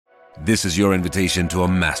This is your invitation to a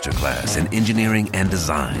masterclass in engineering and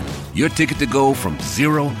design. Your ticket to go from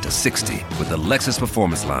 0 to 60 with the Lexus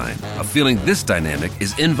Performance Line. A feeling this dynamic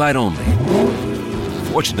is invite only.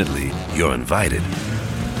 Fortunately, you're invited.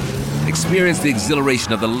 Experience the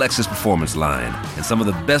exhilaration of the Lexus Performance Line and some of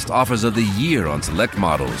the best offers of the year on select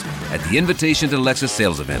models at the Invitation to Lexus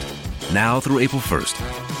sales event, now through April 1st.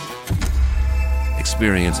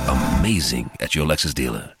 Experience amazing at your Lexus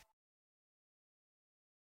dealer.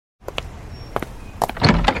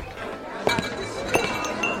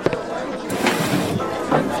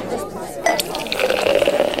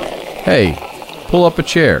 Hey, pull up a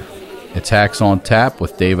chair. It's Hacks on Tap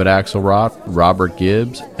with David Axelrod, Robert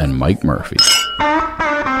Gibbs, and Mike Murphy.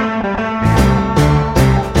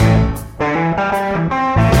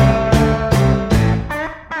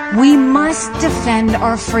 We must defend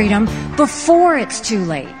our freedom before it's too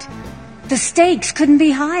late. The stakes couldn't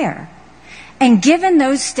be higher. And given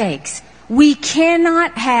those stakes, we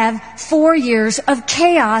cannot have 4 years of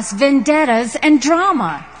chaos, vendettas, and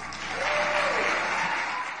drama.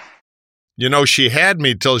 You know, she had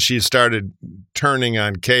me till she started turning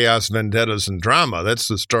on chaos, vendettas, and drama. That's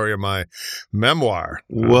the story of my memoir.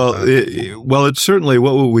 Well, it's certainly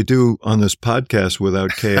what would we do on this podcast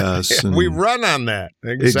without chaos? And we run on that.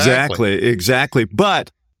 Exactly. But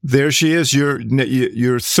there she is,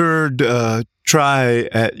 your third try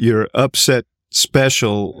at your upset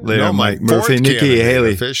special there, no, Mike Murphy, Nikki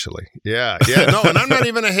Haley. Officially. Yeah. No, and I'm not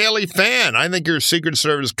even a Haley fan. I think your Secret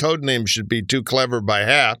Service code name should be Too Clever by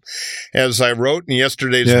Half, as I wrote in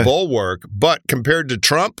yesterday's Bulwark. But compared to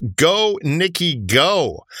Trump, go, Nikki,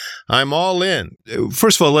 go. I'm all in.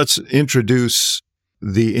 First of all, let's introduce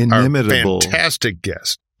the inimitable, our fantastic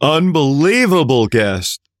guest, unbelievable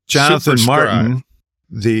guest, Jonathan Martin.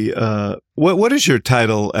 The what is your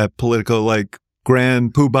title at Politico? Like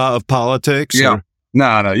Grand Poobah of Politics? Yeah.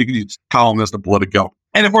 No. You can use columnist of Politico.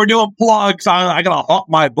 And if we're doing plugs, I got to hawk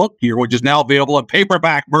my book here, which is now available in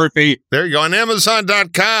paperback, Murphy. There you go, on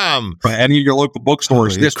Amazon.com. For any of your local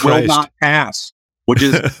bookstores. Holy Christ. Will not pass, which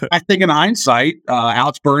is, I think in hindsight,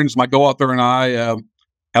 Alex Burns, my co-author, and I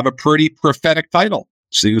have a pretty prophetic title.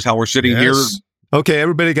 Seeing how we're sitting here. Okay,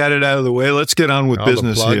 everybody got it out of the way. Let's get on with all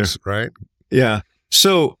business the plugs, here. Right? Yeah.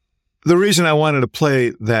 So the reason I wanted to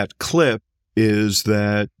play that clip is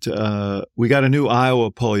that we got a new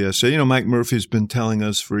Iowa poll yesterday. You know, Mike Murphy's been telling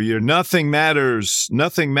us for a year, nothing matters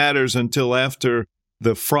until after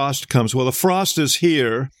the frost comes. Well, the frost is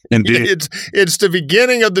here. Indeed. It's the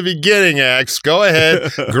beginning of the beginning, Axe. Go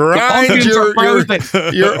ahead. Grind your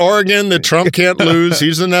organ that Trump can't lose.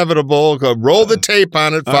 He's inevitable. Go roll the tape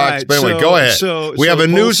on it, Fox. Right, anyway, go ahead. We have a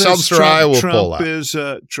new Seltzer Iowa poll out. Trump is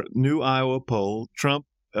new Iowa poll. Trump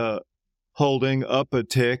holding up a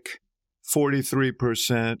tick.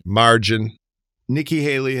 43% margin. Nikki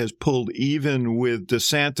Haley has pulled even with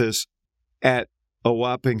DeSantis at a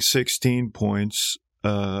whopping 16 points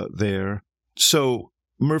there. So,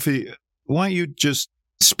 Murphy, why don't you just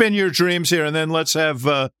spin your dreams here, and then let's have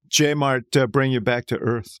JMart bring you back to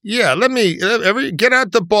earth. Yeah, let me get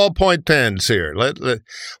out the ballpoint pens here.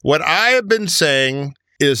 What I have been saying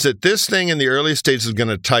is that this thing in the early stages is going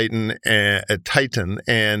to tighten,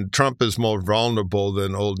 and Trump is more vulnerable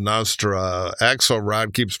than old Nostra.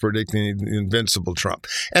 Axelrod keeps predicting the invincible Trump.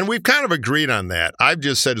 And we've kind of agreed on that. I've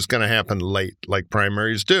just said it's going to happen late, like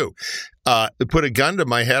primaries do. To put a gun to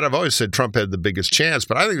my head, I've always said Trump had the biggest chance,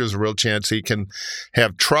 but I think there's a real chance he can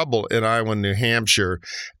have trouble in Iowa and New Hampshire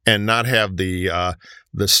and not have the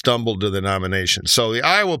stumble to the nomination. So the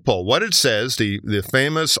Iowa poll, what it says, the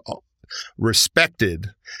famous respected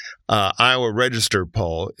Iowa Register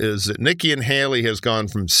poll is that Nikki and Haley has gone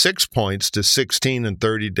from 6 points to 16 in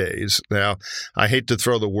 30 days. Now, I hate to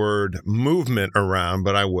throw the word movement around,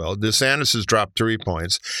 but I will. DeSantis has dropped 3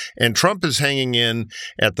 points, and Trump is hanging in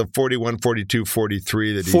at the 41, 42,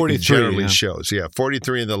 43 that he generally shows. Yeah,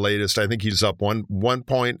 43 in the latest. I think he's up one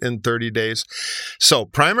point in 30 days. So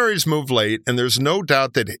primaries move late, and there's no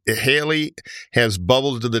doubt that Haley has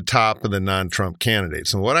bubbled to the top of the non-Trump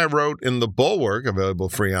candidates. And what I wrote in the Bulwark, available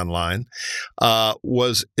free online,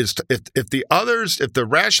 was if the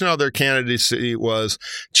rationale of their candidacy was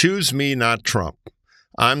choose me, not Trump.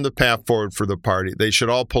 I'm the path forward for the party. They should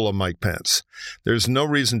all pull a Mike Pence. There's no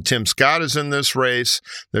reason Tim Scott is in this race.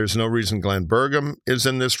 There's no reason Glenn Burgum is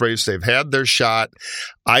in this race. They've had their shot.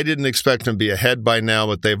 I didn't expect them to be ahead by now,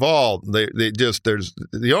 but the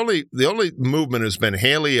only movement has been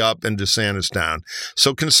Haley up and DeSantis down.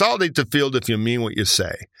 So consolidate the field if you mean what you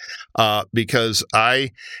say. Because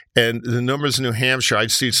and the numbers in New Hampshire, I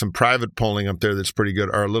see some private polling up there that's pretty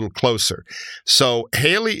good, are a little closer. So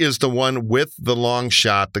Haley is the one with the long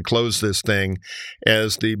shot to close this thing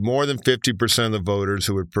as the more than 50% of the voters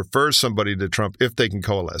who would prefer somebody to Trump if they can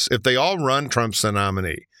coalesce. If they all run, Trump's the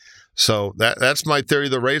nominee. So that's my theory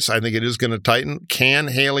of the race. I think it is going to tighten. Can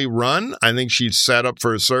Haley run? I think she's set up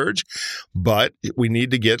for a surge, but we need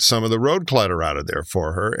to get some of the road clutter out of there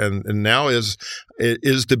for her. And now is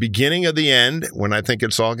the beginning of the end when I think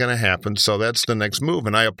it's all going to happen. So that's the next move.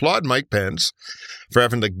 And I applaud Mike Pence for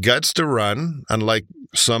having the guts to run, unlike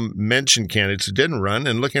some mentioned candidates who didn't run,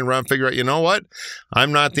 and looking around, figure out, you know what?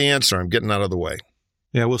 I'm not the answer. I'm getting out of the way.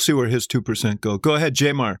 Yeah, we'll see where his 2% go. Go ahead,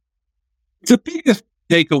 JMart. The biggest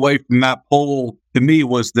takeaway from that poll to me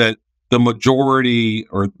was that the majority,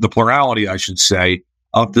 or the plurality, I should say,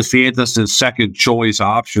 of DeSantis' second choice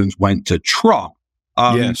options went to Trump.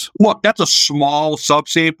 Yes. Look, that's a small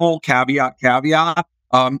subsample, caveat.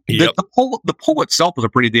 The poll itself was a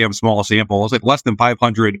pretty damn small sample. It was like less than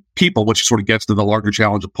 500 people, which sort of gets to the larger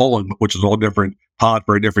challenge of polling, which is a whole different pod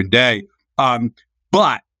for a different day.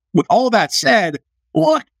 But with all that said,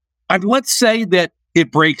 look, let's say that it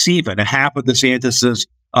breaks even, and half of DeSantis'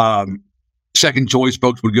 second choice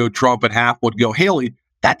folks would go Trump and half would go Haley.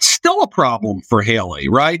 That's still a problem for Haley,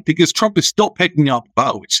 right? Because Trump is still picking up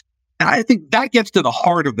votes. And I think that gets to the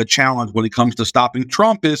heart of the challenge when it comes to stopping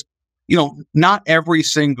Trump is, not every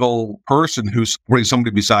single person who's supporting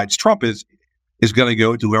somebody besides Trump is going to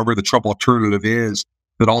go to whoever the Trump alternative is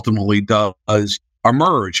that ultimately does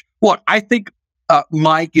emerge. Look, I think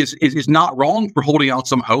Mike is not wrong for holding out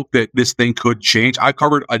some hope that this thing could change. I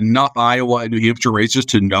covered enough Iowa and New Hampshire races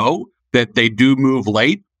to know that they do move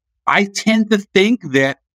late. I tend to think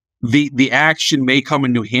that the action may come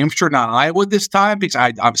in New Hampshire, not Iowa this time,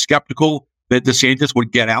 because I'm skeptical that DeSantis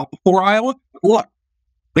would get out before Iowa. Look,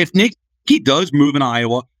 if Nikki does move in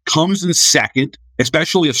Iowa, comes in second,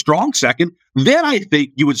 especially a strong second, then I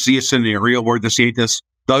think you would see a scenario where DeSantis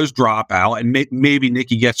does drop out, and maybe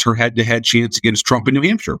Nikki gets her head-to-head chance against Trump in New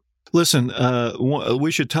Hampshire. Listen,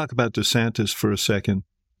 we should talk about DeSantis for a second,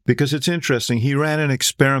 because it's interesting. He ran an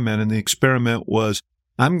experiment, and the experiment was,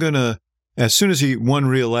 as soon as he won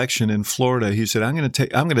re-election in Florida, he said, I'm going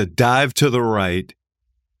to dive to the right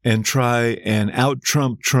and try and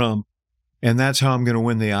out-Trump Trump, and that's how I'm going to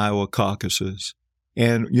win the Iowa caucuses.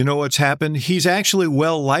 And you know what's happened? He's actually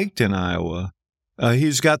well-liked in Iowa.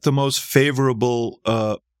 He's got the most favorable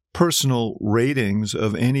personal ratings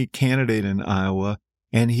of any candidate in Iowa,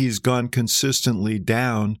 and he's gone consistently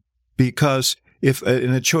down because if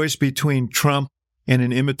in a choice between Trump and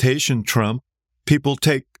an imitation Trump, people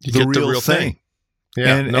take the real thing.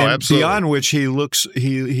 Yeah, and absolutely. Beyond which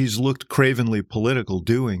he's looked cravenly political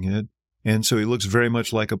doing it, and so he looks very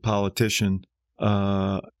much like a politician.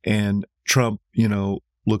 And Trump,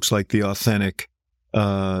 looks like the authentic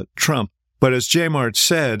Trump. But as JMart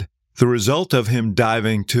said, the result of him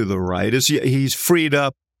diving to the right is he's freed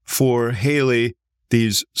up for Haley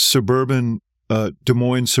these suburban, Des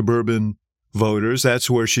Moines suburban voters. That's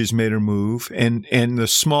where she's made her move. And the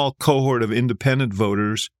small cohort of independent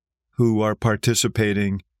voters who are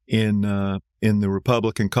participating in the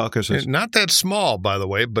Republican caucuses. Not that small, by the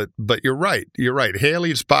way, but you're right. You're right.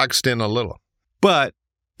 Haley's boxed in a little. But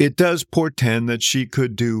it does portend that she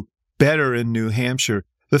could do better in New Hampshire.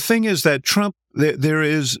 The thing is that Trump, there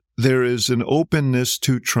is an openness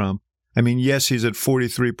to Trump. I mean, yes, he's at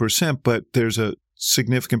 43%, but there's a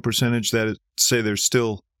significant percentage that say they're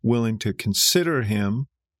still willing to consider him.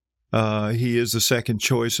 He is the second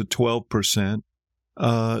choice at 12%.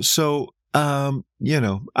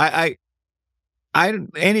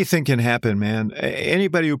 Anything can happen, man.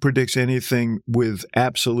 Anybody who predicts anything with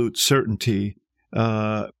absolute certainty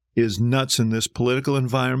is nuts in this political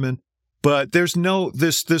environment. But there's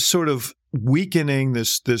this sort of weakening,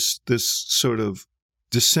 this sort of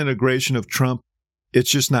disintegration of Trump.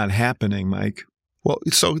 It's just not happening, Mike. Well,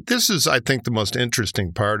 so this is, I think, the most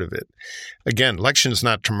interesting part of it. Again, election's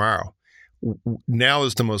not tomorrow. Now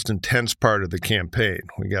is the most intense part of the campaign.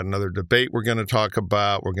 We got another debate we're going to talk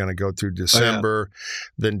about. We're going to go through December,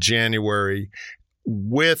 then January,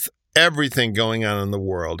 with everything going on in the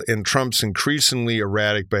world and Trump's increasingly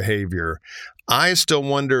erratic behavior. I still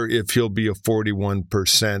wonder if he'll be a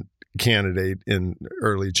 41% candidate in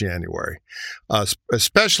early January,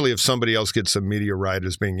 especially if somebody else gets some media right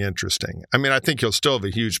as being interesting. I mean, I think he'll still have a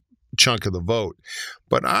huge chunk of the vote,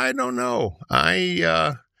 but I don't know.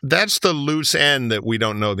 That's the loose end that we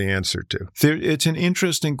don't know the answer to. It's an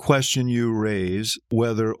interesting question you raise,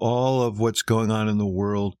 whether all of what's going on in the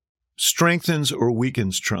world strengthens or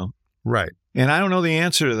weakens Trump. Right. And I don't know the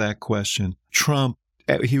answer to that question. Trump,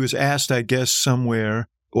 he was asked, I guess, somewhere,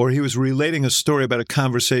 or he was relating a story about a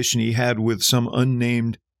conversation he had with some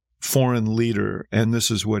unnamed foreign leader, and this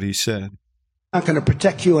is what he said. not going to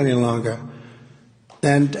protect you any longer.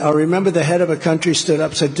 And I remember the head of a country stood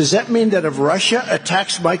up and said, does that mean that if Russia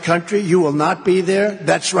attacks my country, you will not be there?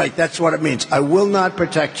 That's right. That's what it means. I will not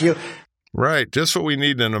protect you. Right. Just what we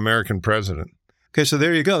need in an American president. Okay, so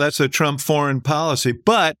there you go. That's a Trump foreign policy.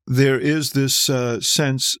 But there is this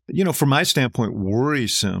sense, from my standpoint,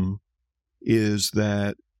 worrisome is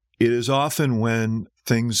that it is often when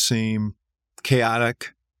things seem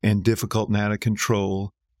chaotic and difficult and out of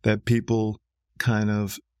control that people kind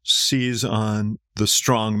of seize on the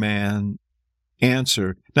strong man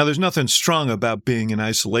answer. Now, there's nothing strong about being an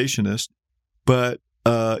isolationist, but,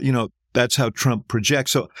 that's how Trump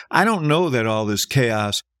projects. So I don't know that all this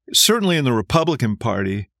chaos, certainly in the Republican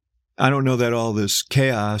Party, I don't know that all this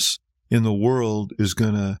chaos in the world is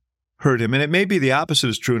going to hurt him. And it may be the opposite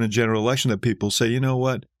is true in a general election, that people say, you know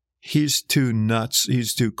what, he's too nuts,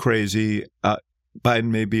 he's too crazy. Biden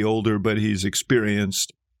may be older, but he's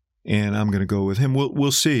experienced, and I'm going to go with him.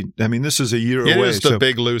 We'll see. I mean, this is a year away. It is the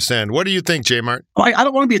big loose end. What do you think, JMart? I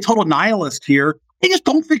don't want to be a total nihilist here. I just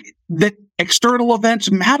don't think that external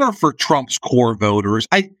events matter for Trump's core voters.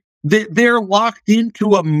 They're locked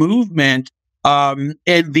into a movement, and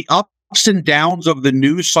the ups and downs of the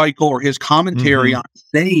news cycle or his commentary on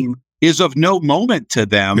same is of no moment to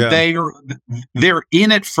them. Yeah. They're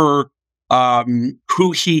in it for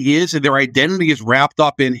who he is, and their identity is wrapped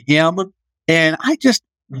up in him. And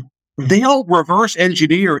they'll reverse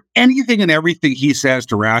engineer anything and everything he says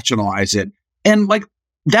to rationalize it. And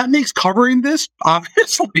that makes covering this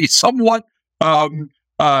obviously somewhat more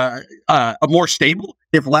stable,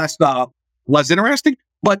 if less interesting.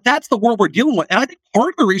 But that's the world we're dealing with. And I think part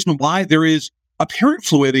of the reason why there is apparent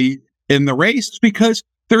fluidity in the race is because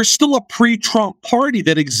there's still a pre-Trump party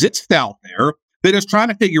that exists out there that is trying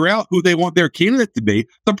to figure out who they want their candidate to be.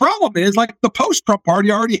 The problem is, the post-Trump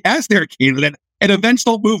party already has their candidate, and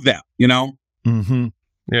eventually they'll move them, Mm-hmm.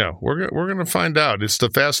 Yeah, we're going to find out. It's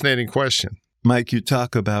the fascinating question. Mike, you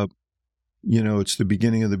talk about, it's the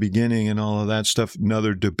beginning of the beginning and all of that stuff,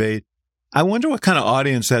 another debate. I wonder what kind of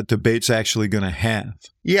audience that debate's actually going to have.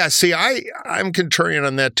 Yeah, see, I'm contrarian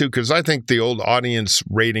on that, too, because I think the old audience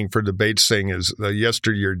rating for debates thing is a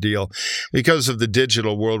yesteryear deal. Because of the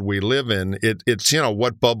digital world we live in, it's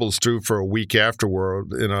what bubbles through for a week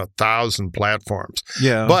afterward in 1,000 platforms.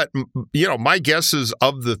 Yeah. But, my guess is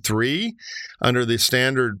of the three, under the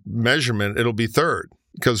standard measurement, it'll be third.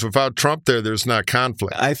 Because without Trump there's not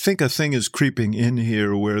conflict. I think a thing is creeping in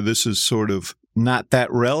here where this is sort of not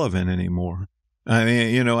that relevant anymore. I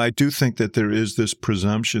mean, I do think that there is this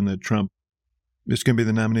presumption that Trump is going to be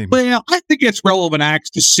the nominee. Well, I think it's relevant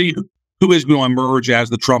to see who is going to emerge as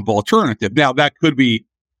the Trump alternative. Now, that could be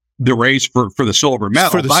the race for the silver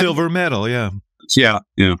medal. For the silver medal, yeah. Yeah.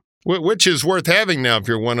 Which is worth having now if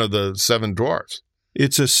you're one of the seven dwarfs.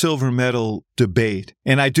 It's a silver medal debate.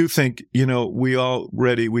 And I do think,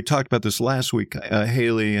 we talked about this last week,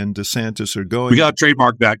 Haley and DeSantis are going. We got to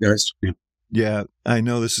trademark that, guys. Yeah, I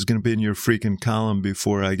know this is going to be in your freaking column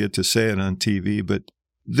before I get to say it on TV, but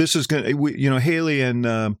this is going to, Haley and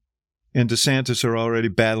DeSantis are already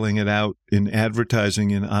battling it out in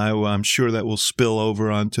advertising in Iowa. I'm sure that will spill over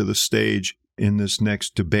onto the stage in this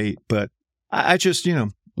next debate, but I just,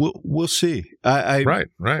 we'll see. Right.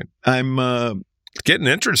 I'm it's getting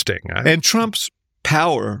interesting. And Trump's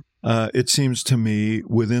power, it seems to me,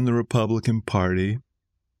 within the Republican Party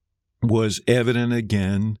was evident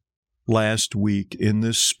again last week in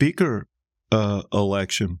this speaker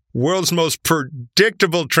election. World's most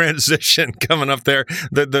predictable transition coming up there.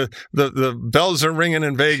 The bells are ringing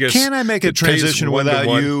in Vegas. Can I make a transition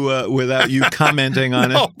without you commenting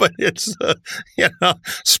on it? No, but it's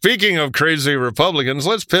speaking of crazy Republicans,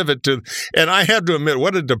 let's pivot to. And I have to admit,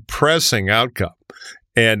 what a depressing outcome.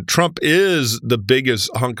 And Trump is the biggest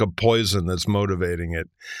hunk of poison that's motivating it.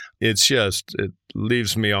 It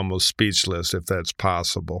leaves me almost speechless, if that's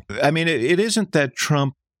possible. I mean, it isn't that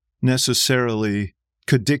Trump necessarily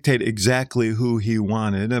could dictate exactly who he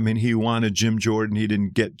wanted. I mean, he wanted Jim Jordan. He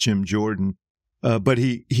didn't get Jim Jordan. But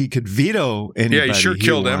he could veto anybody. Yeah, he sure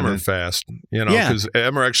killed Emmer fast, because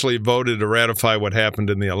Emmer actually voted to ratify what happened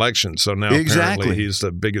in the election. So now apparently he's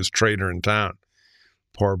the biggest traitor in town.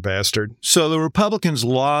 Poor bastard. So the Republicans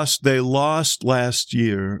lost. They lost last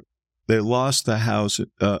year. They lost the House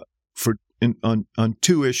on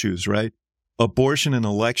two issues, right? Abortion and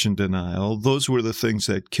election denial. Those were the things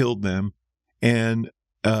that killed them. And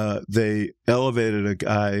they elevated a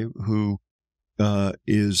guy who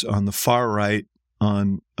is on the far right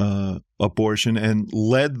on abortion and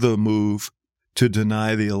led the move to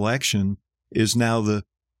deny the election, is now the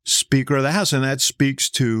Speaker of the House. And that speaks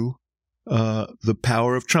to the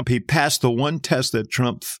power of Trump. He passed the one test that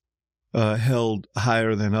Trump held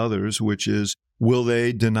higher than others, which is, will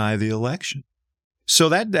they deny the election?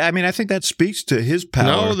 So I think that speaks to his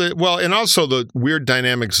power. And also the weird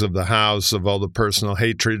dynamics of the House, of all the personal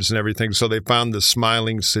hatreds and everything. So they found the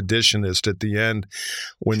smiling seditionist at the end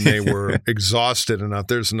when they were exhausted enough.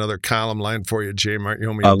 There's another column line for you, JMart.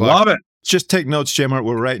 You owe me a buck. I love it. Just take notes, JMart.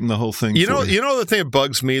 We're writing the whole thing. You know the thing that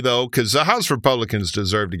bugs me, though, because the House Republicans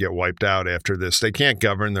deserve to get wiped out after this. They can't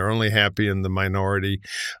govern. They're only happy in the minority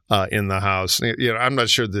in the House. I'm not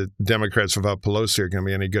sure the Democrats without Pelosi are going to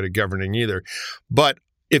be any good at governing either. But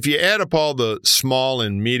if you add up all the small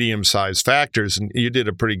and medium-sized factors, and you did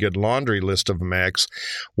a pretty good laundry list of them, Max,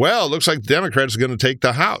 well, it looks like the Democrats are going to take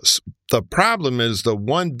the House. The problem is the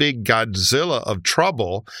one big Godzilla of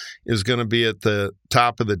trouble is going to be at the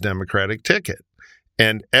top of the Democratic ticket.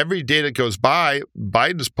 And every day that goes by,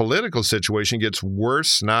 Biden's political situation gets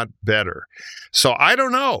worse, not better. So I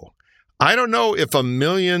don't know. I don't know if a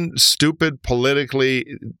million stupid,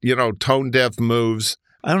 politically, tone-deaf moves.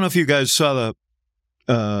 I don't know if you guys saw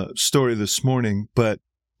the story this morning, but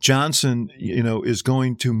Johnson, is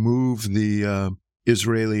going to move the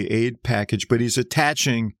Israeli aid package, but he's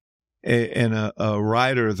attaching a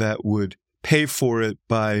rider that would pay for it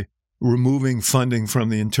by removing funding from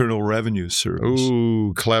the Internal Revenue Service.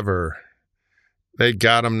 Ooh, clever. They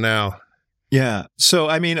got him now. Yeah. So,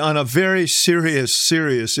 on a very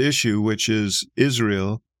serious issue, which is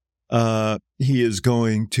Israel, he is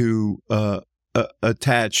going to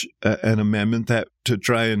attach an amendment that to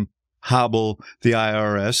try and hobble the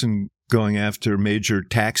IRS and going after major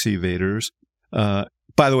tax evaders.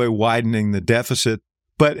 By the way, widening the deficit.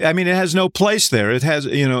 But, it has no place there. It has,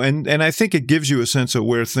 and I think it gives you a sense of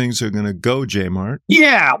where things are going to go, JMart.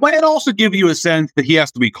 Yeah, but it also gives you a sense that he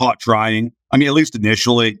has to be caught trying. At least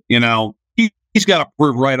initially, he's got to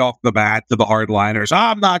prove right off the bat to the hardliners,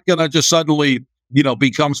 I'm not going to just suddenly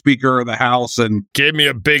become Speaker of the House and give me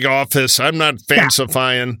a big office. I'm not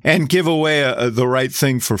fancifying. And give away the right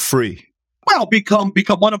thing for free. Well, become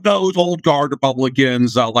one of those old guard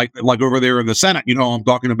Republicans, like over there in the Senate. I'm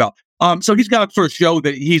talking about. So he's got to sort of show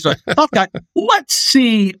that he's a tough guy. Let's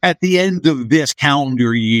see at the end of this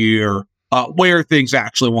calendar year where things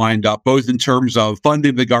actually wind up, both in terms of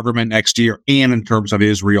funding the government next year and in terms of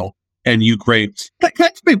Israel and Ukraine. Can I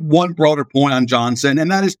just make one broader point on Johnson, and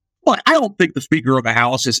that is, look, I don't think the Speaker of the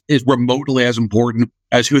House is remotely as important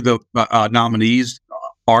as who the nominees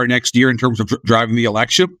are next year in terms of driving the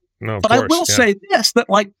election. No, but I will say this, that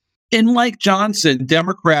like Johnson,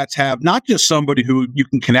 Democrats have not just somebody who you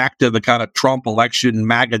can connect to the kind of Trump election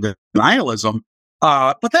MAGA denialism,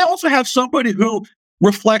 but they also have somebody who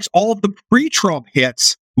reflects all of the pre-Trump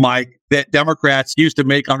hits, Mike, that Democrats used to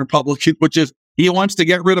make on Republicans, which is he wants to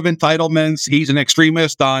get rid of entitlements. He's an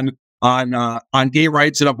extremist on gay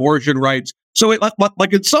rights and abortion rights. So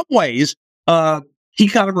in some ways, he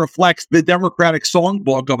kind of reflects the Democratic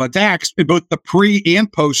songbook of attacks in both the pre and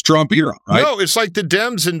post-Trump era, right? No, it's like the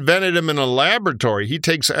Dems invented him in a laboratory. He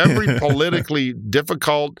takes every politically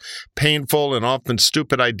difficult, painful, and often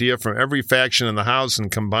stupid idea from every faction in the House and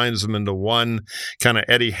combines them into one kind of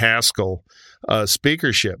Eddie Haskell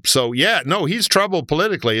speakership. So, he's trouble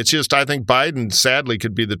politically. It's just I think Biden, sadly,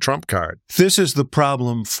 could be the trump card. This is the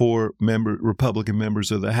problem for Republican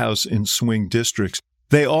members of the House in swing districts.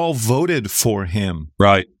 They all voted for him.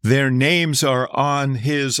 Right. Their names are on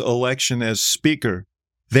his election as Speaker.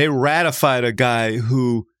 They ratified a guy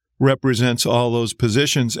who represents all those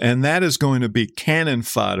positions, and that is going to be cannon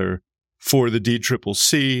fodder for the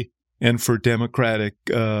DCCC and for Democratic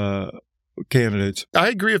candidates. I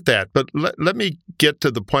agree with that, but let me get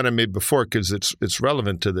to the point I made before because it's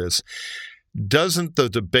relevant to this. Doesn't the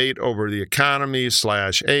debate over the economy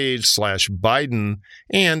 / age / Biden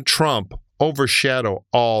and Trump overshadow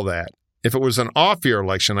all that? If it was an off-year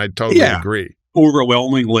election, I'd totally agree.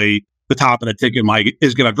 Overwhelmingly, the top of the ticket, Mike,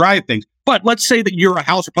 is going to drive things. But let's say that you're a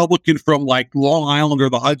House Republican from Long Island or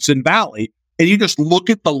the Hudson Valley, and you just look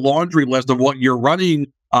at the laundry list of what you're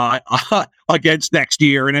running against next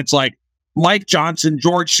year, and it's like Mike Johnson,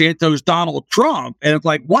 George Santos, Donald Trump, and it's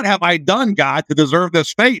like, what have I done, God, to deserve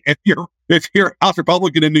this fate? If you're a House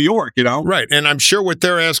Republican in New York, Right. And I'm sure what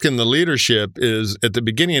they're asking the leadership is at the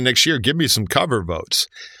beginning of next year, give me some cover votes.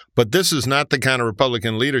 But this is not the kind of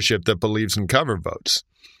Republican leadership that believes in cover votes.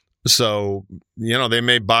 So, they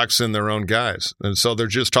may box in their own guys. And so they're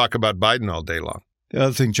just talking about Biden all day long. The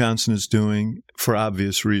other thing Johnson is doing, for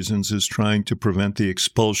obvious reasons, is trying to prevent the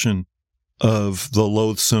expulsion of the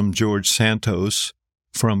loathsome George Santos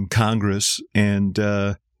from Congress. And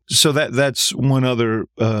so that's one other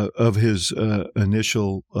of his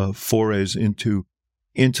initial forays into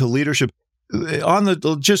leadership.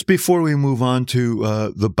 just before we move on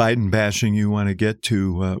to the Biden bashing you want to get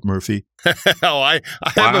to, Murphy. I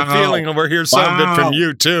have a feeling we'll hear some of it from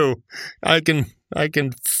you too. I can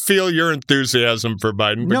feel your enthusiasm for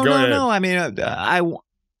Biden. But go ahead. No. I mean,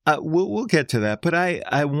 we'll get to that. But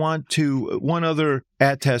I want to one other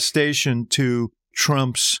attestation to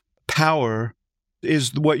Trump's power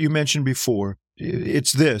is what you mentioned before.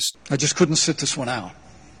 It's this. I just couldn't sit this one out.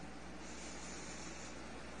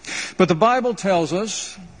 But the Bible tells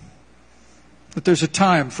us that there's a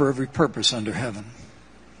time for every purpose under heaven.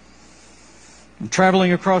 I'm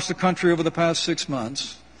traveling across the country over the past 6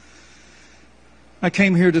 months. I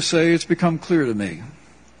came here to say it's become clear to me.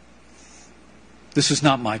 This is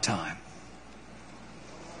not my time.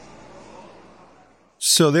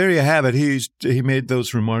 So there you have it. He made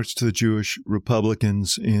those remarks to the Jewish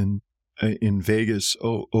Republicans in Vegas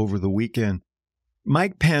over the weekend.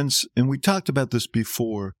 Mike Pence, and we talked about this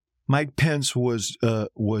before. Mike Pence was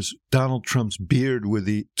Donald Trump's beard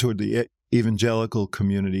toward the evangelical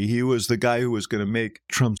community. He was the guy who was going to make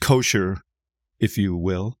Trump kosher, if you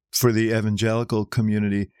will, for the evangelical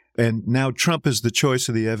community. And now Trump is the choice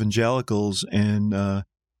of the evangelicals, and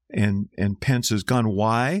Pence is gone.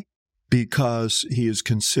 Why? Because he is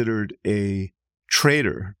considered a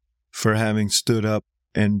traitor for having stood up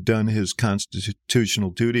and done his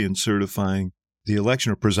constitutional duty in certifying the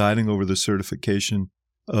election or presiding over the certification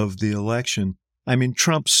of the election. I mean,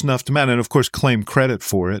 Trump snuffed him out and, of course, claimed credit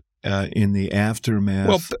for it in the aftermath.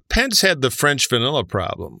 Well, Pence had the French vanilla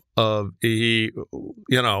problem of he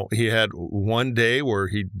had one day where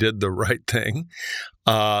he did the right thing.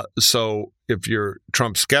 So if you're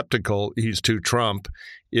Trump skeptical, he's too Trump.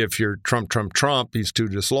 If you're Trump, he's too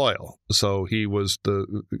disloyal. So he was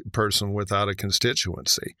the person without a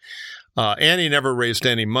constituency. And he never raised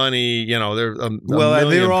any money. They're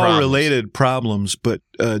they're all related problems. But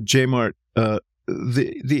JMart,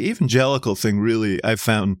 the evangelical thing really I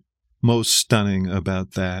found most stunning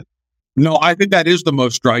about that. No, I think that is the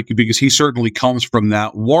most striking because he certainly comes from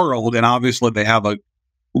that world. And obviously they have a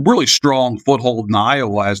really strong foothold in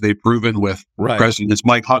Iowa, as they've proven with Presidents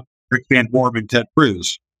Mike Huckabee, Rick Van Orm, and Ted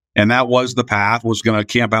Cruz. And that was the path, was going to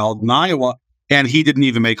camp out in Iowa. And he didn't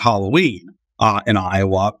even make Halloween in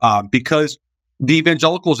Iowa because the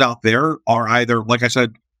evangelicals out there are either, like I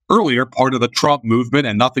said earlier, part of the Trump movement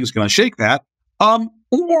and nothing's going to shake that,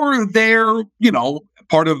 or they're,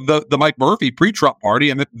 part of the Mike Murphy pre-Trump party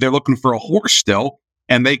and they're looking for a horse still,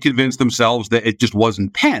 and they convinced themselves that it just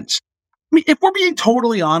wasn't Pence. I mean, if we're being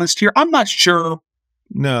totally honest here, I'm not sure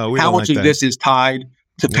how much of this is tied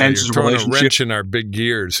to Pence's you're throwing relationship. A wrench in our big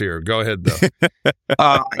gears here. Go ahead, though.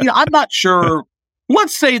 I'm not sure.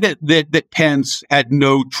 Let's say that Pence had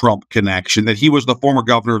no Trump connection, that he was the former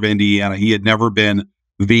governor of Indiana. He had never been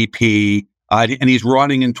VP, and he's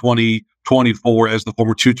running in 2024 as the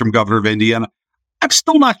former two-term governor of Indiana. I'm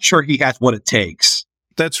still not sure he has what it takes.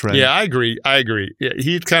 That's right. Yeah, I agree. Yeah,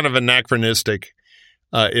 he's kind of anachronistic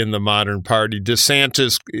in the modern party.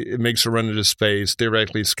 DeSantis makes a run into space.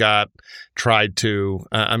 Theoretically, Scott tried to.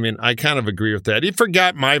 I kind of agree with that. He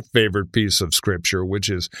forgot my favorite piece of scripture, which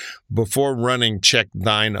is before running, check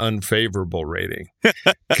thine unfavorable rating.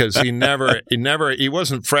 Because he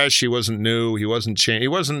wasn't fresh. He wasn't new. He wasn't changed. He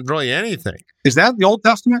wasn't really anything. Is that the Old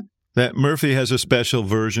Testament? That Murphy has a special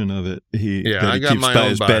version of it. I got my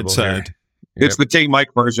own Bible bedside. Here. It's the Take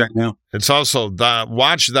Mike version now. It's also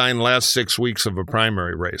watch thine last 6 weeks of a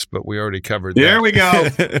primary race, but we already covered that. There we go.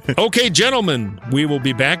 Okay, gentlemen, we will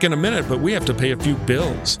be back in a minute, but we have to pay a few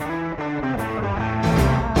bills.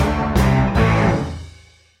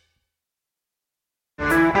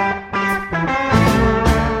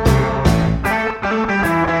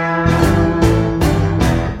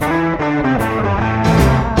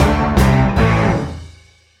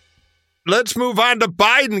 Let's move on to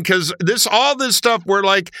Biden, because all this stuff, we're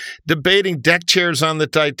like debating deck chairs on the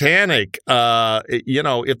Titanic.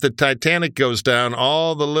 If the Titanic goes down,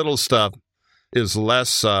 all the little stuff is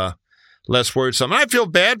less worrisome. I feel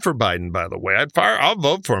bad for Biden, by the way. I'll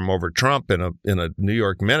vote for him over Trump in a New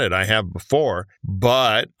York minute. I have before,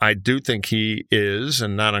 but I do think he is,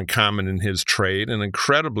 and not uncommon in his trade, an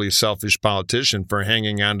incredibly selfish politician for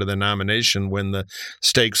hanging on to the nomination when the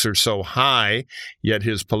stakes are so high. Yet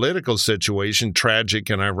his political situation, tragic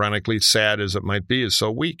and ironically sad as it might be, is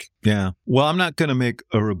so weak. Yeah. Well, I'm not going to make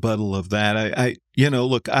a rebuttal of that.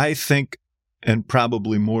 I think, and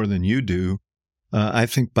probably more than you do, I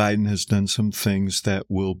think Biden has done some things that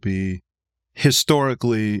will be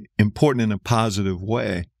historically important in a positive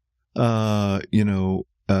way. And he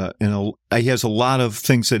has a lot of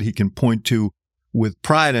things that he can point to with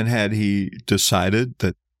pride. And had he decided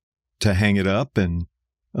that to hang it up and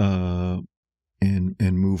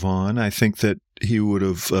move on. I think that he would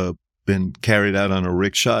have been carried out on a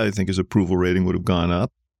rickshaw. I think his approval rating would have gone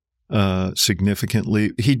up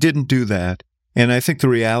significantly. He didn't do that. And I think the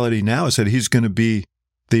reality now is that he's going to be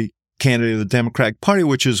the candidate of the Democratic Party,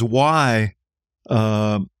 which is why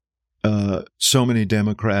so many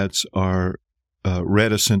Democrats are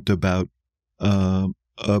reticent about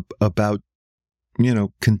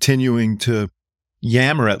continuing to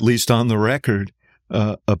yammer, at least on the record,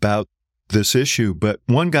 about this issue. But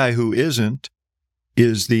one guy who isn't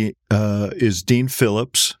is Dean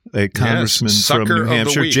Phillips, a congressman from New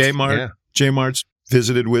Hampshire. JMart's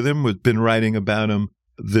visited with him. We've been writing about him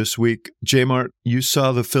this week. JMart, you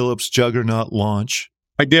saw the Phillips juggernaut launch.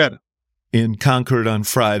 I did. In Concord on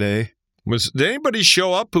Friday. Did anybody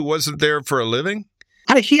show up who wasn't there for a living?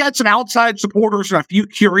 He had some outside supporters and a few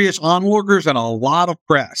curious onlookers and a lot of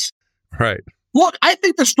press. Right. Look, I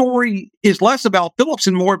think the story is less about Phillips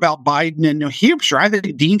and more about Biden and New Hampshire. I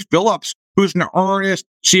think Dean Phillips, who's an earnest,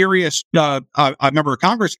 serious member of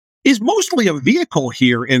Congress, is mostly a vehicle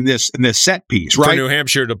here in this set piece, right? For New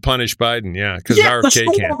Hampshire to punish Biden, because RFK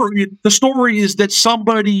can't. The story is that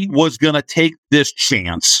somebody was going to take this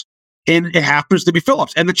chance, and it happens to be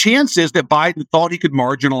Phillips. And the chance is that Biden thought he could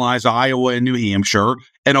marginalize Iowa and New Hampshire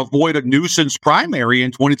and avoid a nuisance primary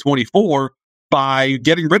in 2024 by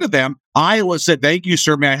getting rid of them. Iowa said, "Thank you,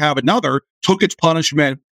 sir, may I have another?" Took its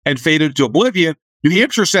punishment and faded to oblivion. New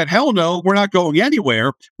Hampshire said, "Hell no, we're not going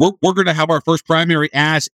anywhere. We're going to have our first primary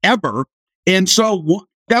as ever." And so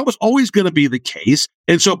that was always going to be the case.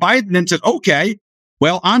 And so Biden then says, "Okay,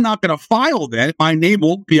 well, I'm not going to file then. My name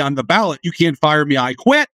won't be on the ballot. You can't fire me. I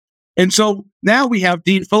quit." And so now we have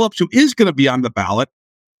Dean Phillips, who is going to be on the ballot.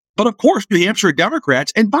 But of course, New Hampshire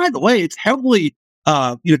Democrats, and by the way, it's heavily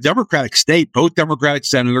Democratic state, both Democratic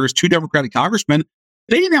senators, 2 Democratic congressmen,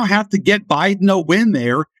 they now have to get Biden a win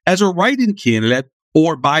there as a write-in candidate,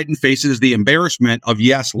 or Biden faces the embarrassment of,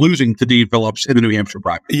 losing to Dean Phillips in the New Hampshire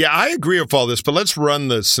primary. Yeah, I agree with all this, but let's run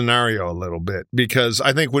the scenario a little bit, because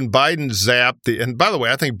I think when Biden zapped and by the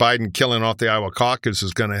way, I think Biden killing off the Iowa caucus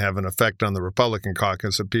is going to have an effect on the Republican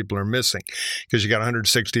caucus that people are missing, because you got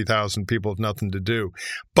 160,000 people with nothing to do.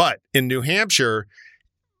 But in New Hampshire,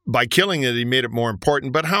 by killing it, he made it more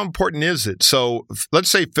important. But how important is it? So let's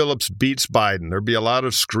say Phillips beats Biden. There'd be a lot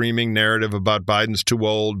of screaming narrative about Biden's too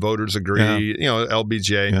old, voters agree,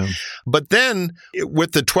 LBJ. Yeah. But then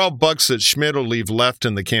with the $12 that Schmidt will leave left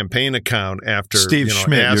in the campaign account after Steve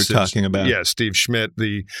Schmidt, you're talking about. Yeah, Steve Schmidt,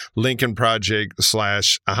 the Lincoln Project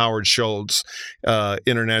 / Howard Schultz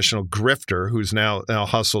international grifter, who's now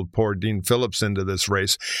hustled poor Dean Phillips into this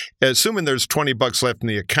race. Assuming there's $20 left in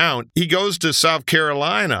the account, he goes to South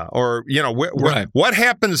Carolina. Or, what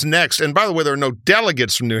happens next? And by the way, there are no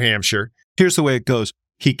delegates from New Hampshire. Here's the way it goes.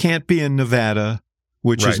 He can't be in Nevada,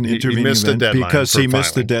 which is an intervening event, because he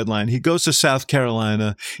missed the deadline. He goes to South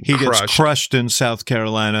Carolina. He gets crushed in South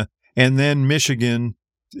Carolina. And then Michigan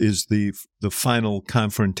is the final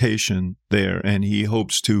confrontation there, and he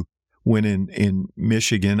hopes to win in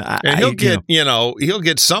Michigan. And he'll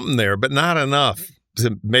get something there, but not enough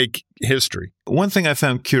to make history. One thing I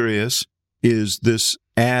found curious is this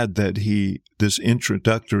introductory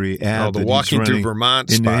ad the walking through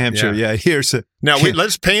Vermont in New Hampshire. Yeah,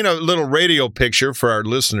 let's paint a little radio picture for our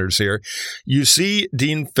listeners here. You see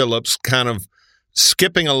Dean Phillips kind of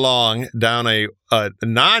skipping along down a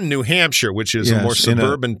non-New Hampshire, which is a more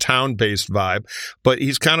suburban town-based vibe, but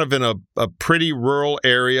he's kind of in a pretty rural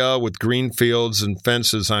area with green fields and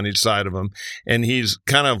fences on each side of him, and he's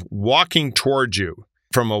kind of walking towards you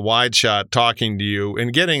from a wide shot, talking to you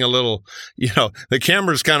and getting a little, the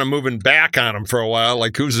camera's kind of moving back on him for a while,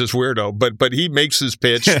 like, who's this weirdo? But he makes his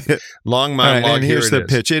pitch. Long monologue. Right, and here's the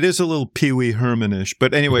pitch. It is a little Pee Wee Herman-ish,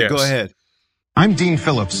 but anyway, Go ahead. I'm Dean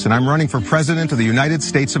Phillips, and I'm running for President of the United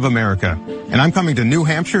States of America. And I'm coming to New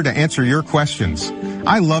Hampshire to answer your questions.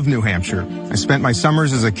 I love New Hampshire. I spent my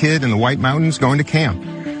summers as a kid in the White Mountains going to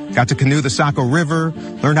camp. Got to canoe the Saco River,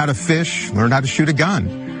 learned how to fish, learned how to shoot a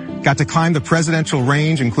gun. Got to climb the presidential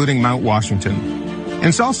range, including Mount Washington. And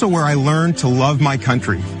it's also where I learned to love my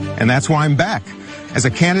country. And that's why I'm back as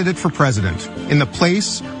a candidate for president, in the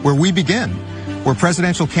place where we begin, where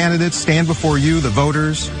presidential candidates stand before you, the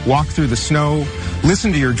voters, walk through the snow,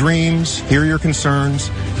 listen to your dreams, hear your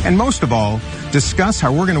concerns, and most of all, discuss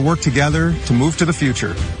how we're going to work together to move to the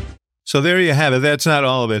future. So there you have it. That's not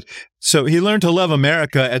all of it. So he learned to love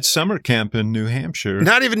America at summer camp in New Hampshire.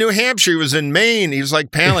 Not even New Hampshire. He was in Maine. He was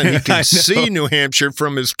like Palin. He could see New Hampshire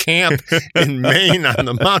from his camp in Maine on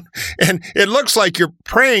the mountain. And it looks like you're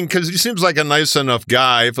praying because he seems like a nice enough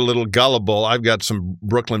guy, if a little gullible. I've got some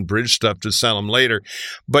Brooklyn Bridge stuff to sell him later.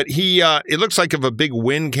 But it looks like if a big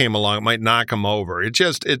wind came along, it might knock him over.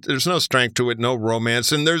 There's no strength to it, no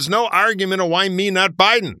romance, and there's no argument of why me, not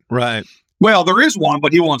Biden. Right. Well, there is one,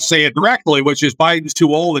 but he won't say it directly, which is Biden's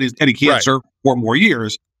too old and he can't serve 4 more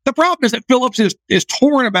years. The problem is that Phillips is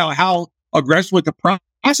torn about how aggressively to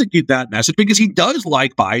prosecute that message because he does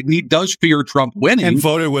like Biden. He does fear Trump winning. And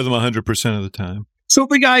voted with him 100% of the time. So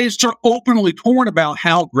the guy is sort of openly torn about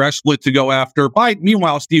how aggressively to go after Biden.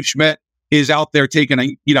 Meanwhile, Steve Schmidt is out there taking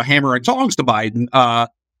a hammer and tongs to Biden,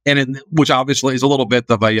 which obviously is a little bit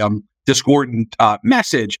of a discordant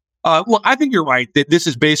message. Look, I think you're right that this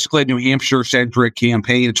is basically a New Hampshire-centric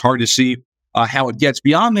campaign. It's hard to see how it gets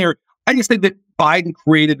beyond there. I just think that Biden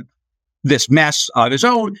created this mess on his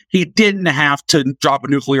own. He didn't have to drop a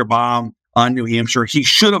nuclear bomb on New Hampshire. He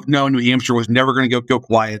should have known New Hampshire was never going to go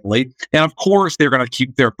quietly. And of course, they're going to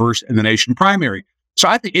keep their first in the nation primary. So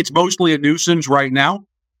I think it's mostly a nuisance right now,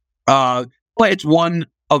 but it's one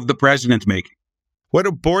of the president's making. What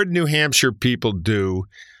do bored New Hampshire people do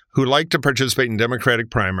who like to participate in Democratic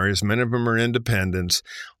primaries? Many of them are independents.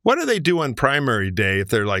 What do they do on primary day if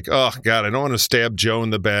they're like, oh, God, I don't want to stab Joe in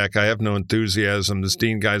the back. I have no enthusiasm. This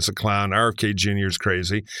Dean guy's a clown. RFK Jr. is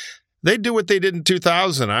crazy. They do what they did in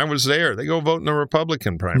 2000. I was there. They go vote in the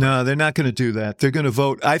Republican primary. No, they're not going to do that. They're going to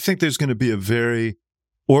vote. I think there's going to be a very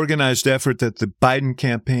organized effort that the Biden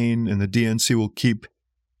campaign and the DNC will keep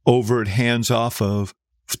overt hands off of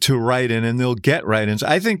to write-in, and they'll get write-ins.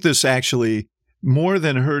 I think this actually, more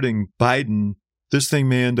than hurting Biden, this thing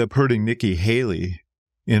may end up hurting Nikki Haley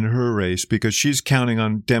in her race because she's counting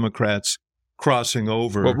on Democrats crossing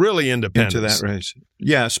over really independents into that race.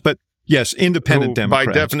 Yes, independent Democrats.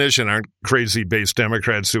 By definition, aren't crazy-based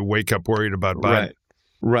Democrats who wake up worried about Biden.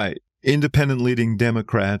 Right. Independent leading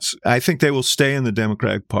Democrats. I think they will stay in the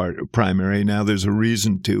Democratic primary. Now there's a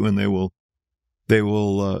reason to, and they will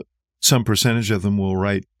some percentage of them will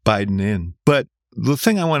write Biden in. But the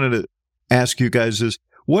thing I wanted to ask you guys is,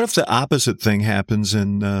 what if the opposite thing happens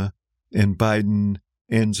and Biden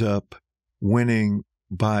ends up winning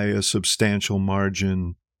by a substantial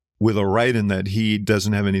margin with a write-in that he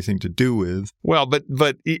doesn't have anything to do with? Well, but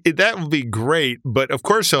that would be great, but of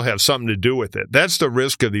course he'll have something to do with it. That's the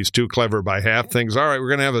risk of these too clever by half things. All right, we're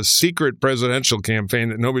going to have a secret presidential campaign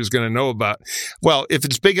that nobody's going to know about. Well, if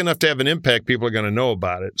it's big enough to have an impact, people are going to know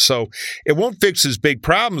about it. So it won't fix his big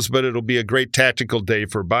problems, but it'll be a great tactical day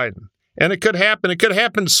for Biden. And it could happen. It could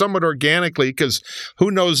happen somewhat organically because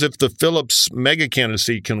who knows if the Phillips mega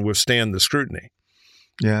candidacy can withstand the scrutiny.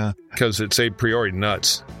 Yeah. Because it's a priori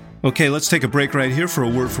nuts. Okay, let's take a break right here for a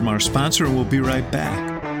word from our sponsor, and we'll be right back.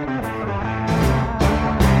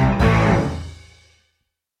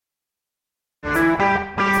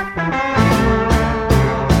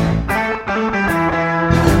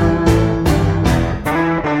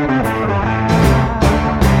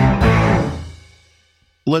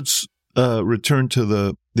 Let's return to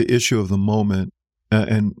the issue of the moment,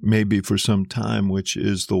 and maybe for some time, which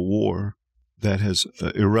is the war that has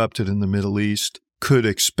erupted in the Middle East. Could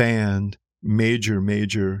expand,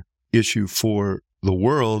 major issue for the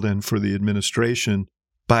world and for the administration.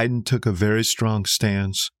 Biden took a very strong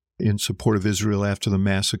stance in support of Israel after the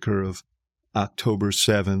massacre of October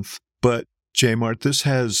 7th. But, JMart, this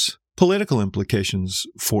has political implications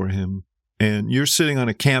for him. And you're sitting on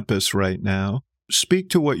a campus right now.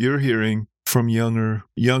 Speak to what you're hearing from younger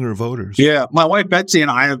voters. Yeah, my wife Betsy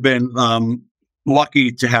and I have been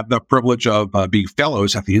lucky to have the privilege of being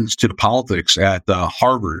fellows at the Institute of Politics at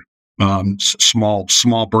Harvard,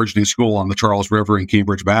 small burgeoning school on the Charles River in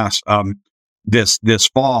Cambridge, Mass. This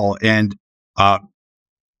fall, and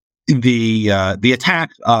the attack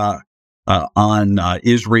on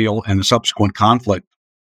Israel and the subsequent conflict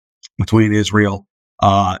between Israel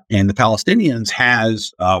and the Palestinians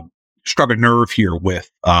has struck a nerve here with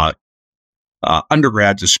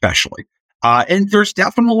undergrads, especially. And there's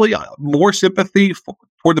definitely more sympathy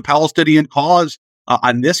toward the Palestinian cause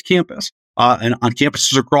on this campus and on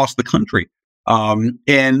campuses across the country.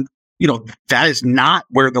 And, that is not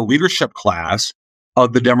where the leadership class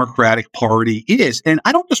of the Democratic Party is. And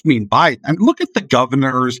I don't just mean Biden. I mean, look at the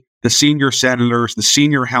governors, the senior senators, the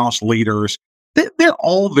senior House leaders. They're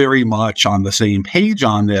all very much on the same page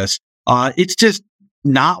on this. It's just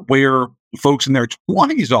not where folks in their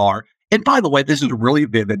 20s are. And by the way, this is really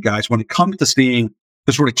vivid, guys, when it comes to seeing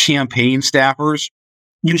the sort of campaign staffers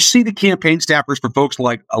you see the campaign staffers for folks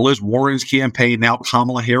like Liz Warren's campaign, now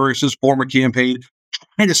Kamala Harris's former campaign,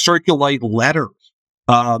 trying to circulate letters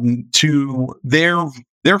to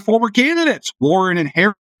their former candidates, Warren and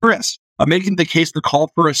Harris, making the case to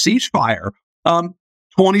call for a ceasefire.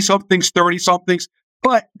 20-somethings, 30-somethings.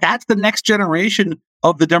 But that's the next generation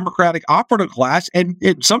of the Democratic operative class, and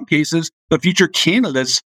in some cases, the future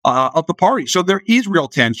candidates of the party. So there is real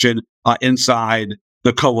tension inside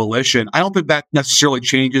the coalition. I don't think that necessarily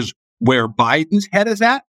changes where Biden's head is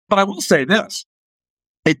at, but I will say this.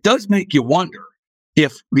 It does make you wonder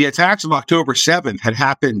if the attacks of October 7th had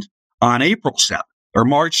happened on April 7th or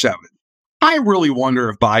March 7th. I really wonder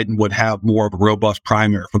if Biden would have more of a robust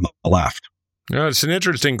primary from the left. No, it's an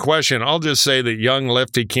interesting question. I'll just say that young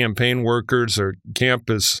lefty campaign workers or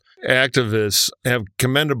campus activists have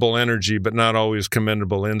commendable energy, but not always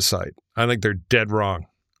commendable insight. I think they're dead wrong.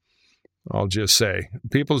 I'll just say.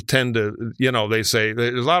 People tend to, they say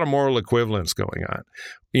there's a lot of moral equivalence going on.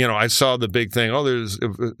 I saw the big thing, there's a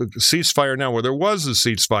ceasefire now, where there was a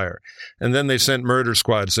ceasefire. And then they sent murder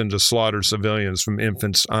squads in to slaughter civilians from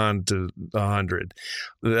infants on to 100.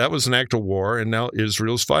 That was an act of war, and now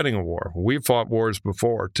Israel's fighting a war. We've fought wars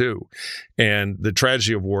before, too. And the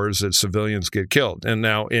tragedy of war is that civilians get killed. And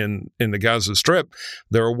now in the Gaza Strip,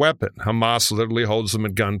 they're a weapon. Hamas literally holds them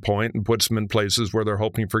at gunpoint and puts them in places where they're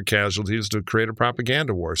hoping for casualties to create a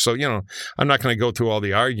propaganda war. So, I'm not going to go through all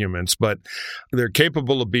the arguments, but they're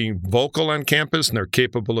capable of being vocal on campus, and they're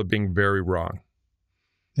capable of being very wrong.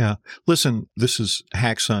 Yeah. Listen, this is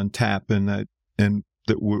Hacks on Tap, and that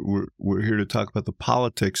we're here to talk about the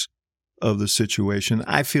politics of the situation.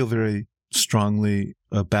 I feel very strongly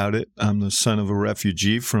about it. I'm the son of a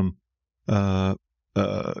refugee from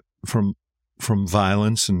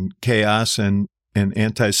violence and chaos and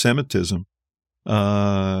anti-Semitism,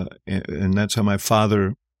 and that's how my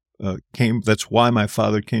father came. That's why my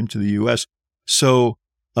father came to the U.S. So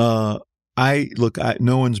no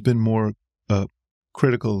one's been more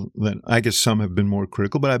critical than, I guess some have been more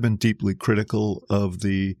critical, but I've been deeply critical of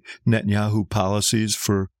the Netanyahu policies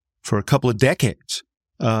for a couple of decades.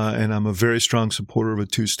 And I'm a very strong supporter of a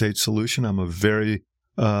two-state solution. I'm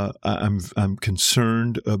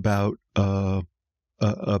concerned about the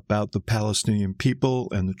Palestinian people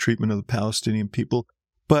and the treatment of the Palestinian people.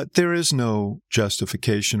 But there is no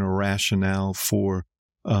justification or rationale for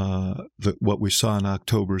what we saw on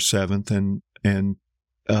October 7th, and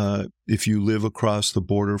if you live across the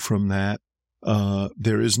border from that,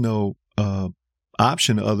 there is no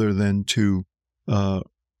option other than to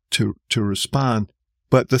respond.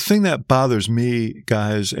 But the thing that bothers me,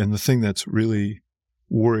 guys, and the thing that's really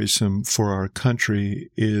worrisome for our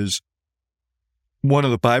country is one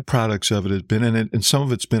of the byproducts of it has been, and some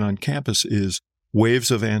of it's been on campus, is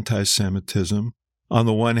waves of anti-Semitism. On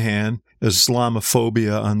the one hand,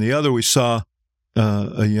 Islamophobia. On the other, we saw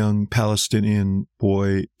a young Palestinian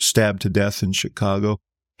boy stabbed to death in Chicago.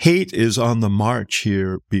 Hate is on the march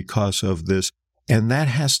here because of this, and that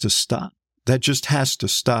has to stop. That just has to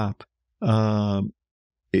stop.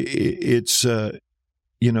 It's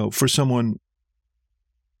for someone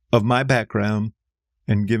of my background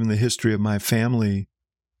and given the history of my family,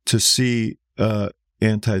 to see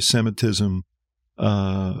anti-Semitism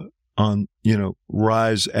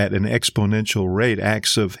rise at an exponential rate,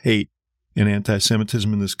 acts of hate and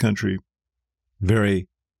anti-Semitism in this country, very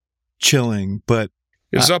chilling. But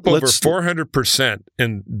it's up over 400%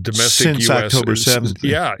 in domestic since U.S. October 7th.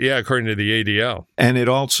 Yeah, according to the ADL. And it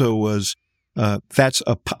also was, that's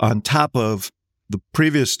on top of the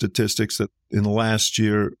previous statistics that in the last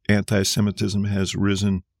year, anti-Semitism has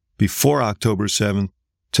risen before October 7th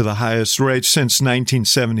to the highest rate since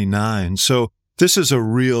 1979. So this is a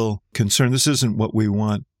real concern. This isn't what we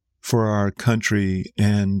want for our country.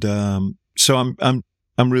 And so I'm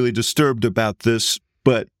really disturbed about this,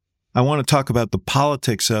 but I want to talk about the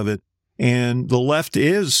politics of it. And the left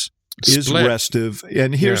is restive.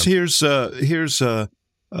 And here's what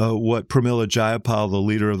Pramila Jayapal, the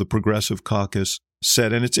leader of the Progressive Caucus,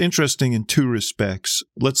 said. And it's interesting in two respects.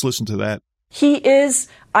 Let's listen to that. He is,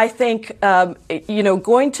 I think,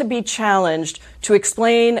 going to be challenged to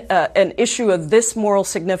explain an issue of this moral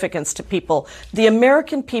significance to people. The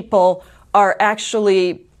American people are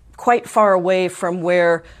actually quite far away from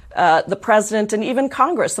where the president and even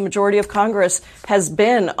Congress, the majority of Congress, has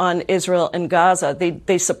been on Israel and Gaza.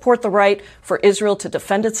 They support the right for Israel to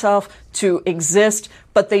defend itself, to exist,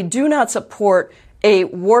 but they do not support a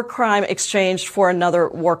war crime exchanged for another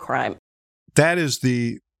war crime. That is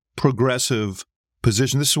the progressive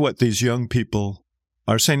position. This is what these young people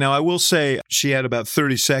are saying. Now, I will say she had about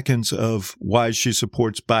 30 seconds of why she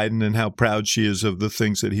supports Biden and how proud she is of the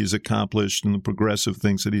things that he's accomplished and the progressive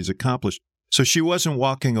things that he's accomplished. So she wasn't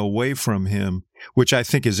walking away from him, which I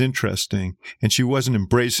think is interesting. And she wasn't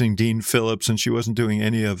embracing Dean Phillips, and she wasn't doing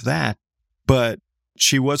any of that. But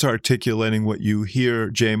she was articulating what you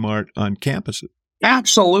hear, JMart, on campuses.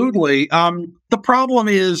 Absolutely. The problem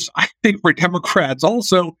is, I think, for Democrats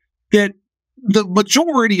also, that the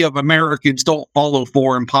majority of Americans don't follow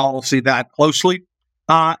foreign policy that closely.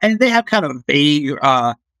 And they have kind of vague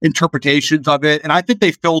interpretations of it. And I think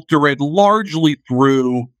they filter it largely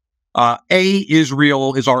through,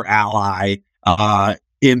 Israel is our ally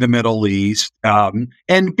in the Middle East.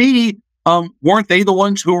 And B, weren't they the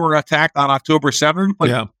ones who were attacked on October 7th?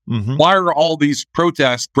 Like, yeah. Mm-hmm. Why are all these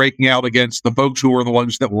protests breaking out against the folks who were the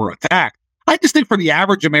ones that were attacked? I just think for the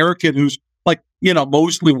average American who's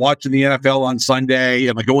mostly watching the NFL on Sunday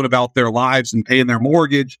and going about their lives and paying their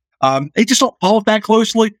mortgage, they just don't follow that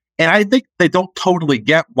closely. And I think they don't totally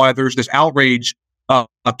get why there's this outrage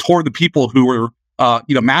toward the people who were,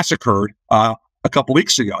 massacred a couple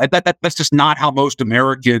weeks ago. That's just not how most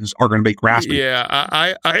Americans are going to be grasping. Yeah,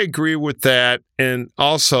 I agree with that. And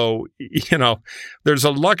also, there's a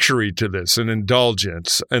luxury to this, an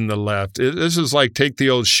indulgence in the left. This is like take the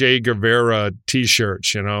old Che Guevara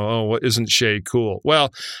T-shirts, isn't Che cool?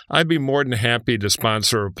 Well, I'd be more than happy to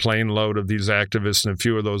sponsor a plane load of these activists and a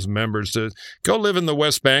few of those members to go live in the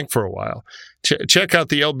West Bank for a while. Check out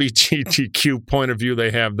the LGBTQ point of view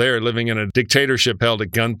they have there, living in a dictatorship held at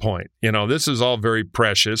gunpoint. This is all very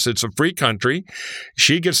precious. It's a free country.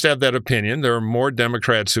 She gets to have that opinion. There are more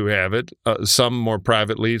Democrats who have it, some more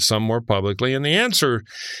privately, some more publicly. And the answer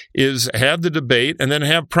is have the debate and then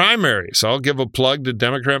have primaries. I'll give a plug to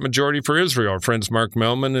Democrat Majority for Israel, our friends Mark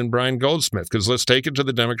Mellman and Brian Goldsmith, because let's take it to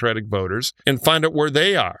the Democratic voters and find out where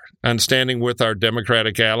they are on standing with our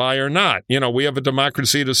Democratic ally or not. We have a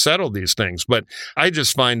democracy to settle these things. But I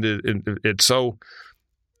just find it's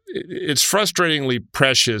frustratingly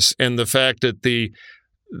precious, and the fact that the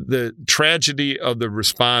tragedy of the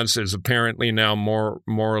response is apparently now more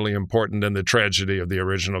morally important than the tragedy of the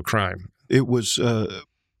original crime. It was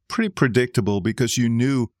pretty predictable because you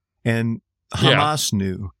knew, and Hamas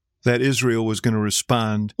knew, that Israel was going to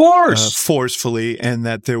respond forcefully, and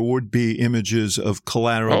that there would be images of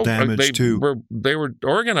collateral damage too. They were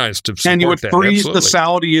organized to support that. And you would freeze the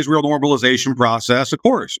Saudi-Israel normalization process, of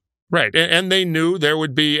course. Right. And they knew there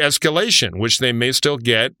would be escalation, which they may still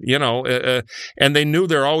get, and they knew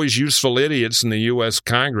there are always useful idiots in the U.S.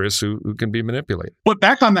 Congress who can be manipulated. But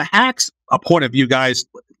back on the hacks point of view, guys,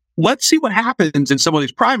 let's see what happens in some of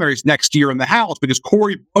these primaries next year in the House, because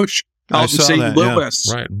Cori Bush out in St.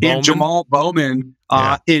 Louis and Jamal Bowman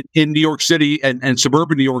in New York City and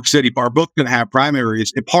suburban New York City are both going to have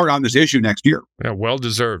primaries in part on this issue next year. Yeah, well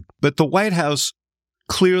deserved. But the White House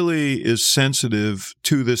clearly is sensitive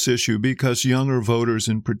to this issue because younger voters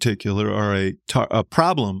in particular are a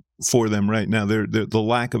problem for them right now. The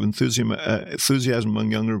lack of enthusiasm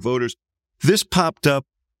among younger voters. This popped up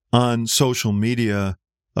on social media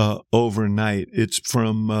overnight. It's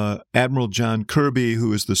from Admiral John Kirby,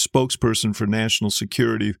 who is the spokesperson for national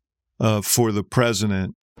security for the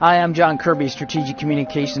president. Hi, I'm John Kirby, Strategic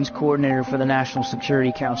Communications Coordinator for the National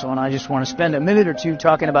Security Council, and I just want to spend a minute or two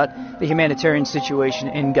talking about the humanitarian situation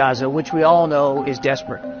in Gaza, which we all know is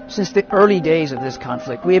desperate. Since the early days of this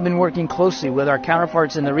conflict, we have been working closely with our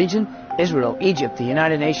counterparts in the region, Israel, Egypt, the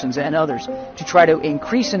United Nations, and others, to try to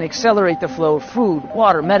increase and accelerate the flow of food,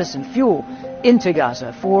 water, medicine, fuel into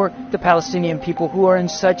Gaza for the Palestinian people who are in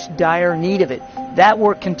such dire need of it. That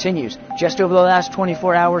work continues. Just over the last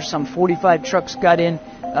 24 hours, some 45 trucks got in.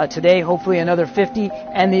 Today, hopefully another 50,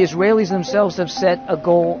 and the Israelis themselves have set a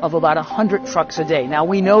goal of about 100 trucks a day. Now,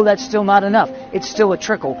 we know that's still not enough. It's still a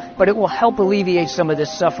trickle, but it will help alleviate some of this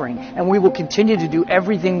suffering, and we will continue to do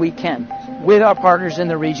everything we can with our partners in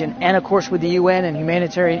the region and, of course, with the UN and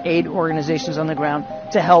humanitarian aid organizations on the ground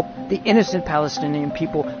to help the innocent Palestinian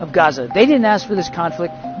people of Gaza. They didn't ask for this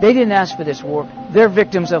conflict. They didn't ask for this war. They're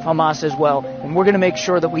victims of Hamas as well, and we're going to make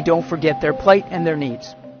sure that we don't forget their plight and their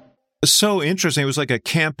needs. So interesting. It was like a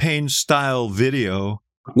campaign-style video.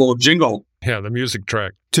 Little jingle. Yeah, the music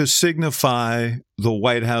track. To signify the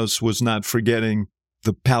White House was not forgetting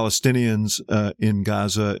the Palestinians in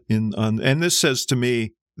Gaza. And this says to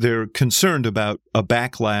me they're concerned about a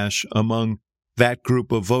backlash among that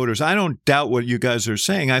group of voters. I don't doubt what you guys are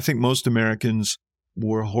saying. I think most Americans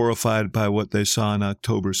were horrified by what they saw on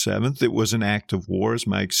October 7th. It was an act of war, as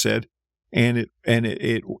Mike said, and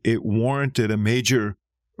it warranted a major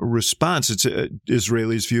response. It's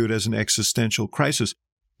Israelis view it as an existential crisis.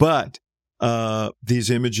 But these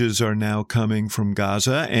images are now coming from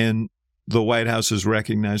Gaza, and the White House is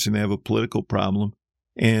recognizing they have a political problem.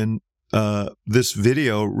 And this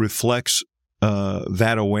video reflects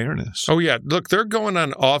that awareness. Oh, yeah. Look, they're going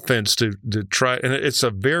on offense to try, and it's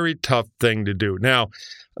a very tough thing to do. Now,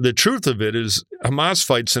 the truth of it is Hamas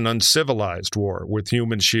fights an uncivilized war with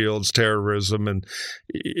human shields, terrorism, and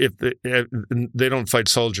if they don't fight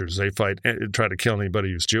soldiers, they try to kill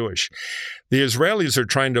anybody who's Jewish. The Israelis are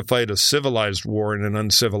trying to fight a civilized war in an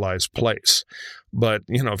uncivilized place. But,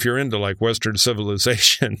 if you're into like Western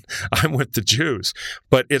civilization, I'm with the Jews.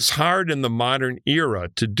 But it's hard in the modern era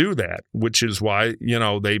to do that, which is why,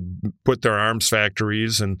 they put their arms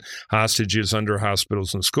factories and hostages under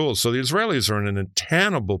hospitals and schools. So the Israelis are in an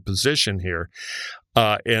untenable position here.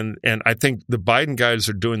 And I think the Biden guys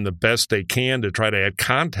are doing the best they can to try to add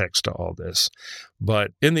context to all this.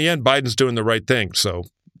 But in the end, Biden's doing the right thing. So,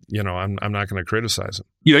 I'm not going to criticize him.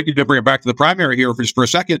 You to bring it back to the primary here for a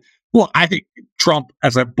second. Well, I think Trump,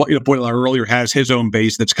 as I pointed out earlier, has his own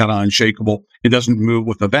base that's kind of unshakable. It doesn't move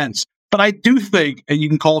with events. But I do think, and you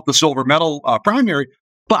can call it the silver medal primary,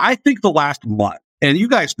 but I think the last month, and you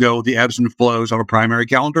guys know the ebbs and flows of a primary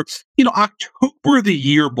calendar, October the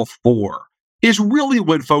year before is really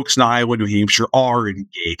when folks in Iowa, New Hampshire are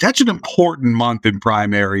engaged. That's an important month in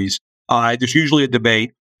primaries. There's usually a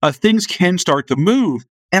debate. Things can start to move.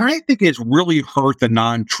 And I think it's really hurt the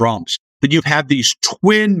non-Trumps that you've had these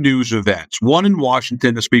twin news events, one in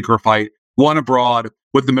Washington, the speaker fight, one abroad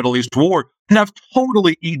with the Middle East war, that have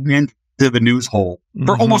totally eaten into the news hole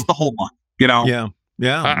for almost the whole month, Yeah.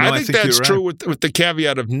 Yeah. I think that's true with the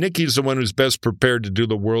caveat of Nikki's the one who's best prepared to do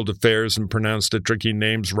the world affairs and pronounce the tricky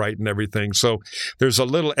names right and everything. So there's a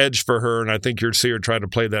little edge for her, and I think you'll see her try to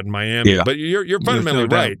play that in Miami. Yeah. But you're fundamentally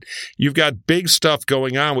right. You've got big stuff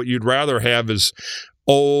going on. What you'd rather have is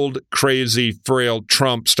old, crazy, frail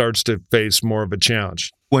Trump starts to face more of a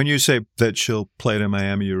challenge. When you say that she'll play it in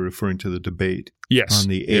Miami, you're referring to the debate on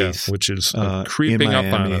the 8th. Which is creeping Miami,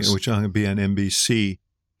 up on us. Which is going to be on NBC.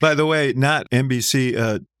 By the way, not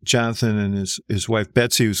NBC. Jonathan and his wife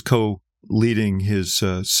Betsy, who's co-leading his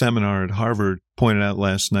seminar at Harvard, pointed out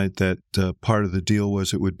last night that part of the deal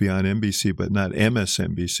was it would be on NBC, but not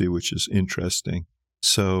MSNBC, which is interesting.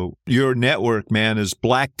 So your network, man, is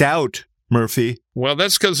blacked out, Murphy. Well,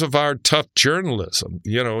 that's because of our tough journalism,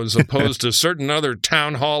 as opposed to certain other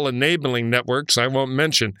town hall enabling networks I won't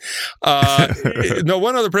mention. No,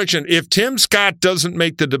 one other prediction. If Tim Scott doesn't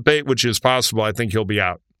make the debate, which is possible, I think he'll be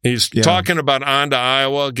out. He's talking about on to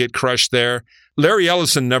Iowa, get crushed there. Larry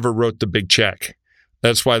Ellison never wrote the big check.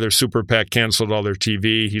 That's why their super PAC canceled all their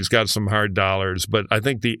TV. He's got some hard dollars, but I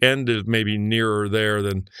think the end is maybe nearer there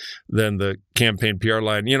than the campaign PR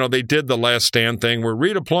line. They did the last stand thing. We're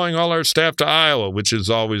redeploying all our staff to Iowa, which is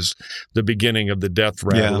always the beginning of the death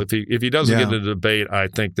rattle. Yeah. If he doesn't get into the debate, I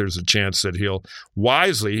think there's a chance that he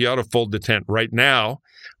ought to fold the tent right now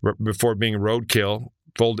before being roadkill.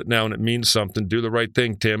 Fold it now and it means something. Do the right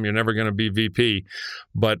thing, Tim. You're never going to be VP.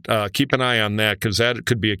 But keep an eye on that because that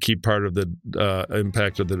could be a key part of the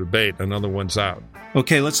impact of the debate. Another one's out.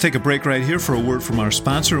 Okay, let's take a break right here for a word from our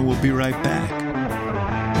sponsor, and we'll be right back.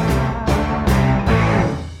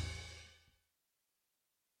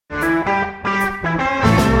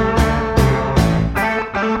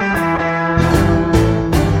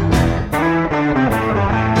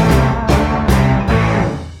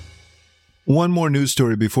 One more news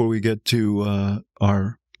story before we get to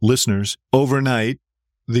our listeners. Overnight,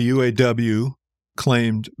 the UAW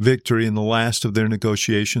claimed victory in the last of their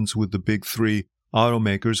negotiations with the big three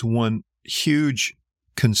automakers, won huge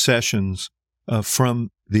concessions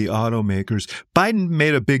from the automakers. Biden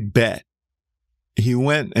made a big bet. He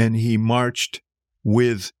went and he marched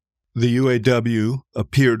with the UAW,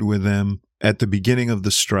 appeared with them at the beginning of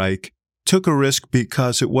the strike, took a risk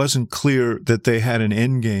because it wasn't clear that they had an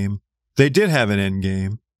end game. They did have an end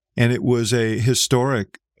game, and it was a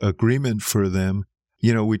historic agreement for them.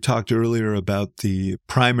 We talked earlier about the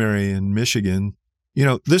primary in Michigan.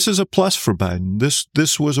 This is a plus for Biden.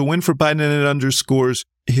 This was a win for Biden, and it underscores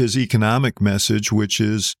his economic message, which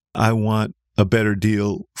is, I want a better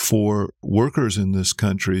deal for workers in this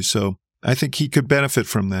country. So I think he could benefit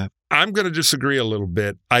from that. I'm going to disagree a little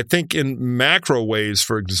bit. I think in macro ways,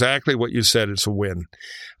 for exactly what you said, it's a win.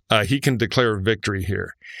 He can declare a victory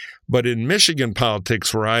here. But in Michigan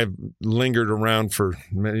politics, where I've lingered around for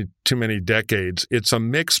too many decades, it's a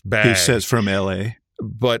mixed bag. He says from L.A.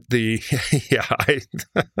 But okay,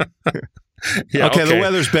 the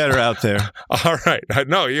weather's better out there. All right.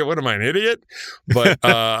 No, what am I, an idiot? But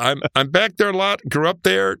I'm back there a lot, grew up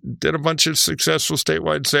there, did a bunch of successful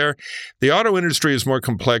statewide there. The auto industry is more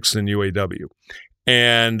complex than UAW.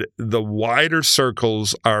 And the wider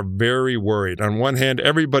circles are very worried. On one hand,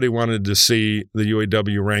 everybody wanted to see the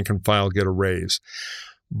UAW rank and file get a raise.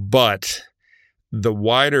 But the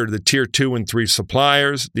wider, the tier 2 and 3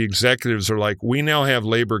 suppliers, the executives are like, we now have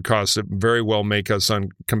labor costs that very well make us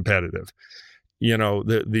uncompetitive. You know,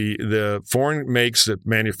 the foreign makes that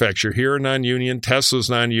manufacture here are non-union, Tesla's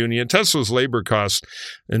non-union, Tesla's labor costs,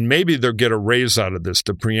 and maybe they'll get a raise out of this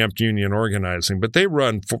to preempt union organizing, but they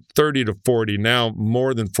run 30 to 40, now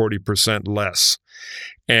more than 40% less.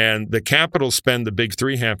 And the capital spend the big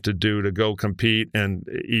three have to do to go compete, and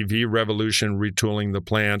EV revolution, retooling the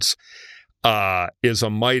plants, is a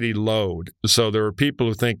mighty load. So there are people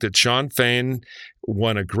who think that Sean Fain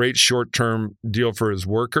won a great short-term deal for his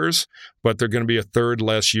workers, but they're going to be a third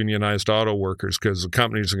less unionized auto workers because the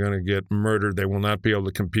companies are going to get murdered. They will not be able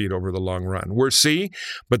to compete over the long run. We're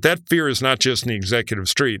but that fear is not just in the executive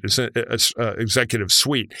suite.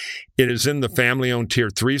 It is in the family-owned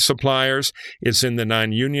tier 3 suppliers. It's in the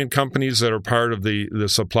non-union companies that are part of the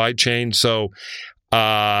supply chain. So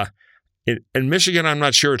in Michigan, I'm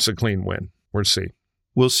not sure it's a clean win.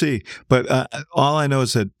 We'll see. But all I know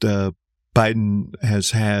is that Biden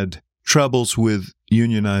has had troubles with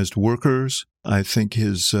unionized workers. I think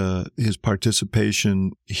his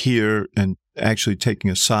participation here and actually taking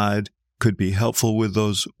a side could be helpful with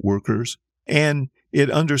those workers. And it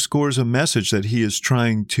underscores a message that he is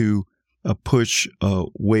trying to push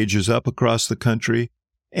wages up across the country.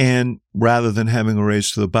 And rather than having a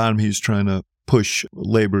race to the bottom, he's trying to push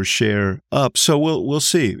labor share up. So we'll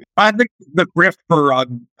see. I think the grift for a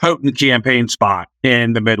potent campaign spot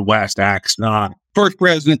in the Midwest acts. First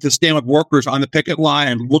president to stand with workers on the picket line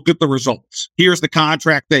and look at the results. Here's the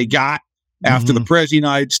contract they got after the president of the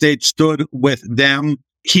United States stood with them.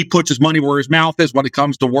 He puts his money where his mouth is when it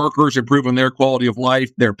comes to workers improving their quality of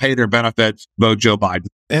life, their pay, their benefits. Vote Joe Biden.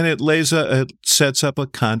 And it sets up a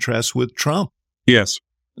contrast with Trump. Yes.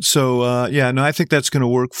 So, I think that's going to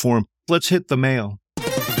work for him. Let's hit the mail.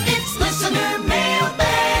 It's listener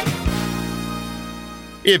mailbag.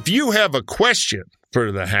 If you have a question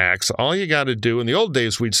for the Hacks, all you got to do, in the old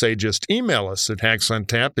days, we'd say just email us at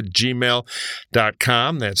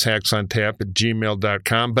hacksontap@gmail.com. That's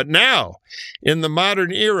hacksontap@gmail.com. But now, in the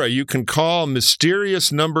modern era, you can call a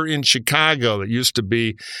mysterious number in Chicago that used to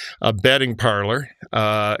be a betting parlor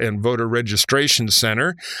and voter registration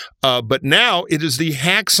center. But now it is the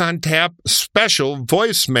Hacks on Tap special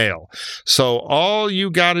voicemail. So all you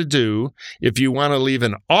got to do, if you want to leave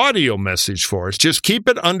an audio message for us, just keep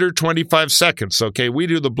it under 25 seconds, okay? We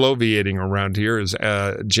do the bloviating around here, as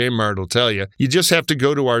JMart will tell you. You just have to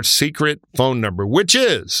go to our secret phone number, which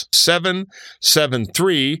is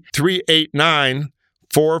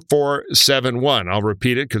 773-389-4471. I'll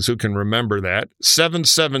repeat it because who can remember that?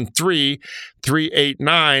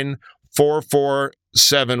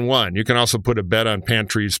 773-389-4471. You can also put a bet on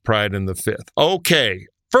Pantry's Pride in the Fifth. Okay,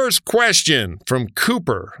 first question from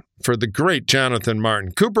Cooper for the great Jonathan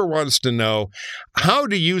Martin. Cooper wants to know, how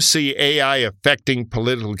do you see AI affecting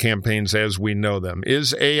political campaigns as we know them?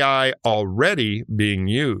 Is AI already being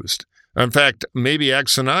used? In fact, maybe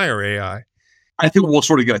X and I are AI. I think we'll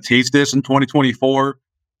sort of get a taste of this in 2024,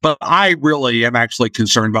 but I really am actually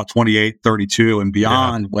concerned about 28, 32 and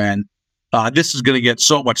beyond when this is going to get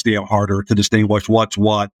so much damn harder to distinguish what's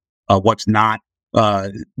what, what's not.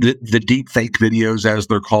 The deep fake videos, as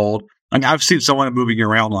they're called. I mean, I've seen someone moving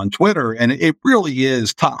around on Twitter, and it really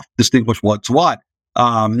is tough to distinguish what's what.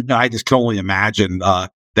 I just can only imagine the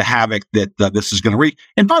havoc that this is going to wreak.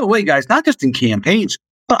 And by the way, guys, not just in campaigns,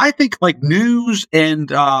 but I think like news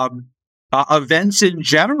and events in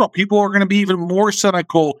general, people are going to be even more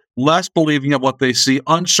cynical, less believing of what they see,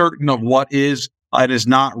 uncertain of what is and is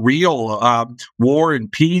not real. War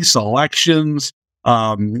and peace, elections,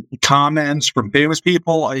 comments from famous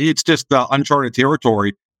people. It's just uncharted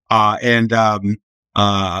territory. I think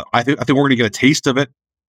we're going to get a taste of it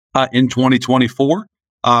in 2024.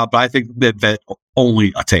 But I think that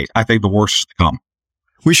only a taste. I think the worst is to come.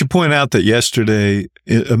 We should point out that yesterday,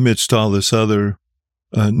 amidst all this other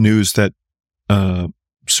news that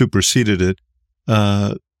superseded it,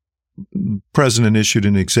 the president issued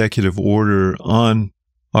an executive order on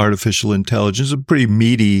artificial intelligence, a pretty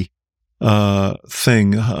meaty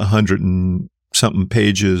thing, 100 and something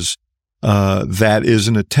pages. That is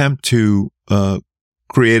an attempt to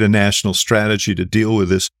create a national strategy to deal with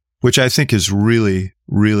this, which I think is really,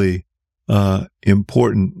 really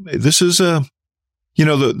important. This is the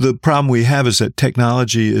problem we have is that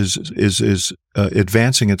technology is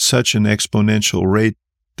advancing at such an exponential rate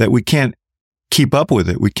that we can't keep up with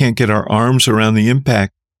it. We can't get our arms around the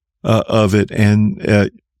impact of it, and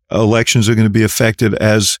elections are going to be affected,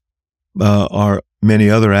 as are many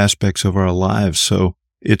other aspects of our lives. So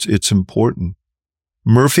it's important.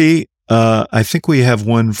 Murphy, I think we have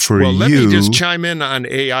one for you. Well, let me just chime in on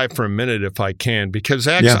AI for a minute if I can, because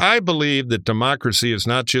I believe that democracy is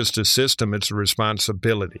not just a system, it's a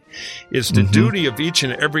responsibility. It's the duty of each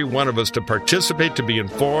and every one of us to participate, to be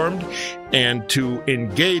informed, and to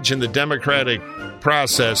engage in the democratic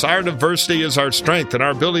process. Our diversity is our strength, and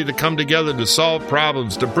our ability to come together to solve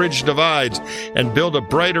problems, to bridge divides, and build a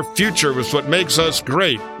brighter future is what makes us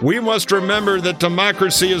great. We must remember that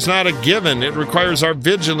democracy is not a given. It requires our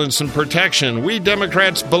vigilance and protection. We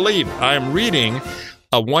Democrats believe. I am reading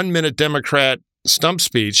a 1-minute Democrat stump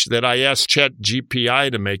speech that I asked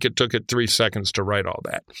ChatGPT to make. It took it 3 seconds to write all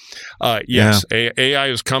that. Yes, AI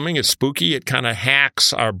is coming. It's spooky. It kind of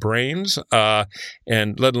hacks our brains,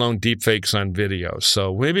 and let alone deepfakes on video.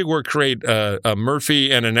 So maybe we'll create a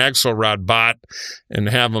Murphy and an Axelrod bot and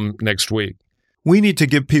have them next week. We need to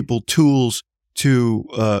give people tools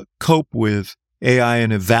to cope with AI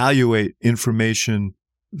and evaluate information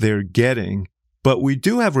they're getting. But we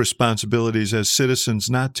do have responsibilities as citizens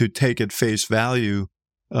not to take at face value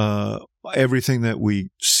everything that we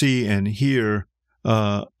see and hear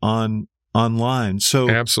online. So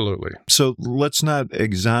absolutely. So let's not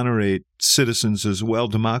exonerate citizens as well.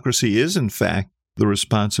 Democracy is, in fact, the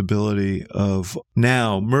responsibility of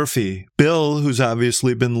now. Murphy, Bill, who's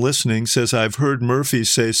obviously been listening, says, I've heard Murphy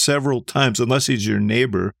say several times, unless he's your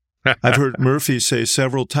neighbor, I've heard Murphy say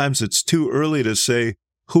several times it's too early to say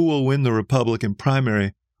who will win the Republican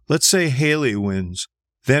primary. Let's say Haley wins.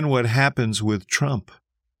 Then what happens with Trump?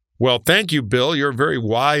 Well, thank you, Bill. You're a very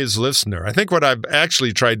wise listener. I think what I've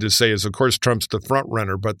actually tried to say is, of course, Trump's the front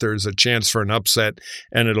runner, but there's a chance for an upset,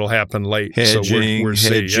 and it'll happen late. Hedging, so we're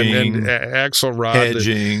seeing. And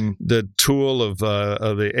Axelrod, the tool of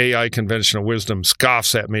the AI conventional wisdom,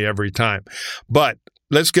 scoffs at me every time. But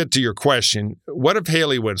let's get to your question. What if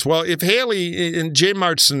Haley wins? Well, if Haley, in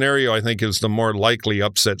JMart's scenario, I think is the more likely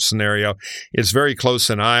upset scenario. It's very close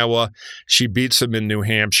in Iowa. She beats him in New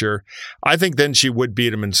Hampshire. I think then she would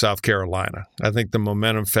beat him in South Carolina. I think the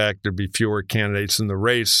momentum fact, there'd be fewer candidates in the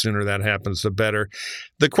race. Sooner that happens, the better.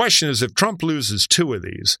 The question is, if Trump loses 2 of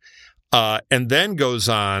these and then goes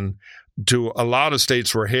on to a lot of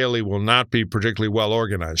states where Haley will not be particularly well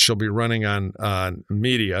organized. She'll be running on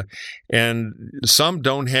media, and some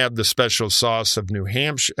don't have the special sauce of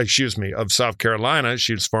of South Carolina.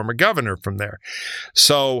 She's former governor from there.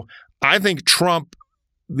 So I think Trump,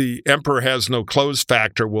 the emperor has no clothes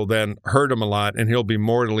factor, will then hurt him a lot, and he'll be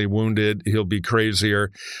mortally wounded. He'll be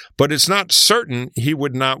crazier. But it's not certain he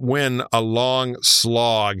would not win a long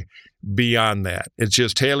slog beyond that. It's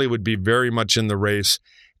just Haley would be very much in the race,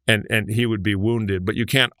 and he would be wounded. But you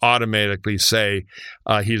can't automatically say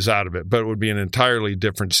he's out of it. But it would be an entirely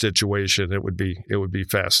different situation. It would be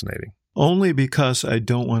fascinating. Only because I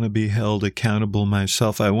don't want to be held accountable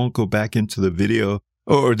myself. I won't go back into the video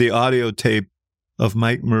or the audio tape of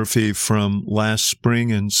Mike Murphy from last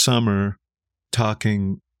spring and summer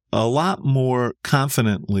talking a lot more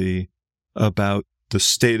confidently about the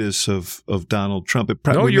status of Donald Trump.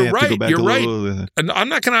 You're right. You're right. And I'm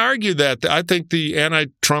not going to argue that. I think the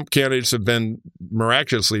anti-Trump candidates have been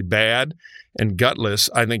miraculously bad and gutless.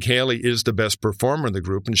 I think Haley is the best performer in the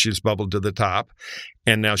group, and she's bubbled to the top.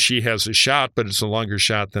 And now she has a shot, but it's a longer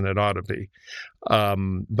shot than it ought to be.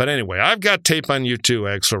 But anyway, I've got tape on you too,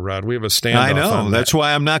 Axelrod. We have a standoff. I know. That's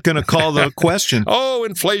why I'm not going to call the question. Oh,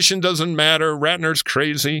 inflation doesn't matter. Ratner's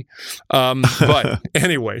crazy. But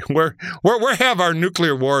anyway, we're have our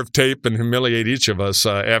nuclear war of tape and humiliate each of us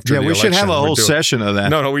after the election. Yeah, we should have a whole session of that.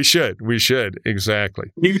 No, we should. We should.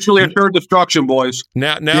 Exactly. Mutually assured destruction, boys.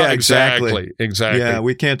 Now, yeah, exactly. Yeah,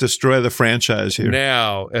 we can't destroy the franchise here.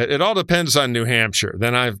 Now, it all depends on New Hampshire.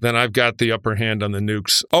 Then I've got the upper hand on the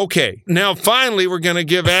nukes. Okay. Now, finally, we're going to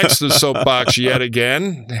give Axe the soapbox yet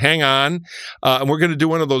again. Hang on. And we're going to do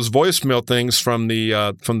one of those voicemail things from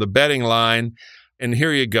the betting line. And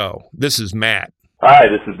here you go. This is Matt. Hi,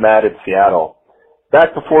 this is Matt in Seattle.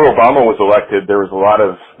 Back before Obama was elected, there was a lot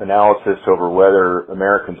of analysis over whether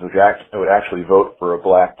Americans would actually vote for a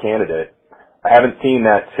black candidate. I haven't seen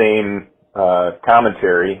that same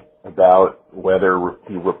commentary about whether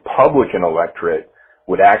the Republican electorate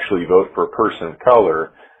would actually vote for a person of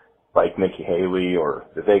color like Nikki Haley or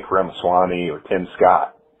Vivek Ramaswamy or Tim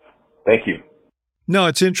Scott. Thank you. No,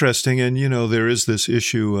 it's interesting. And, there is this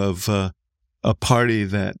issue of a party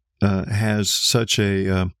that has such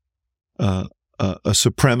a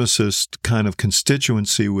supremacist kind of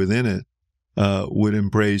constituency within it would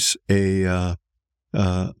embrace a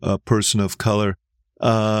person of color.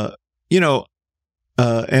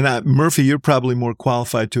 Murphy, you're probably more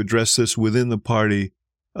qualified to address this within the party.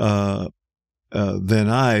 than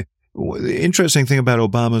I. The interesting thing about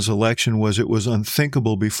Obama's election was it was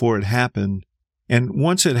unthinkable before it happened. And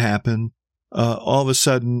once it happened, all of a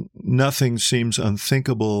sudden, nothing seems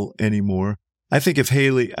unthinkable anymore. I think if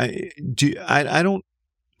Haley, I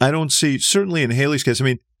don't see, certainly in Haley's case, I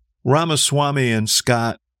mean, Ramaswamy and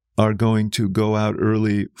Scott are going to go out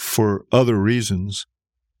early for other reasons.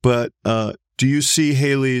 But do you see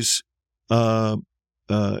Haley's Indian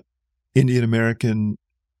American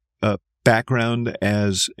background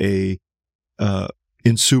as a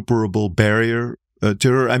insuperable barrier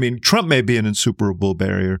to her? I mean, Trump may be an insuperable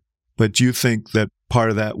barrier, but do you think that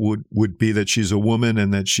part of that would be that she's a woman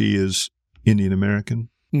and that she is Indian American?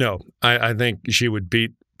 No, I think she would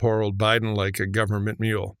beat poor old Biden like a government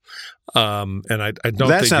mule. And I don't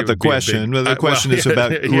That's think not the question. The question is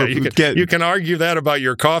about... you can argue that about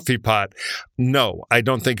your coffee pot. No, I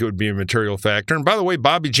don't think it would be a material factor. And by the way,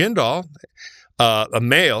 Bobby Jindal, a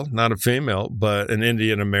male, not a female, but an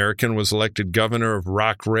Indian American, was elected governor of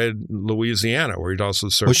Rock Red, Louisiana, where he'd also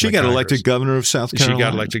served. Well, she got elected governor of South Carolina. She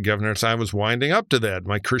got elected governor. So I was winding up to that,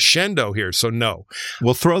 my crescendo here. So no.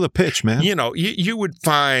 Well, throw the pitch, man. You know, you would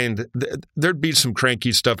find there'd be some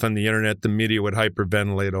cranky stuff on the internet. The media would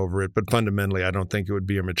hyperventilate over it, but fundamentally, I don't think it would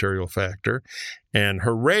be a material factor. And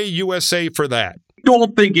hooray, USA for that.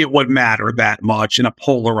 Don't think it would matter that much in a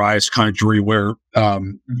polarized country where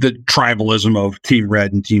the tribalism of Team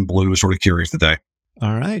Red and Team Blue sort of carries the day.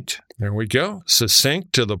 All right. There we go.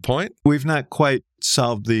 Succinct, to the point. We've not quite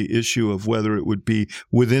solved the issue of whether it would be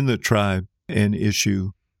within the tribe an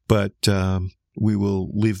issue, but we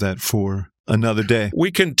will leave that for another day. We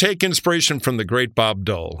can take inspiration from the great Bob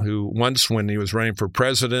Dole, who once, when he was running for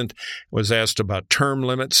president, was asked about term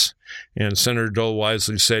limits. And Senator Dole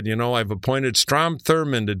wisely said, you know, I've appointed Strom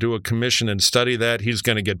Thurmond to do a commission and study that. He's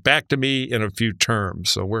going to get back to me in a few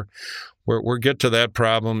terms. So we'll get to that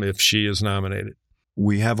problem if she is nominated.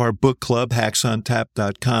 We have our book club,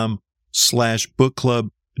 hacksontap.com/book club.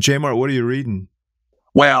 JMart, what are you reading?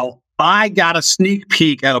 Well, I got a sneak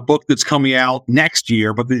peek at a book that's coming out next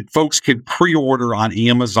year, but the folks can pre-order on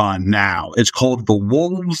Amazon now. It's called The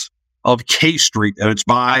Wolves of K Street, and it's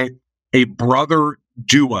by a brother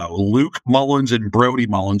duo, Luke Mullins and Brody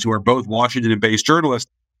Mullins, who are both Washington-based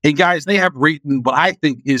journalists. And guys, they have written what I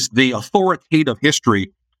think is the authoritative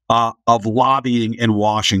history of lobbying in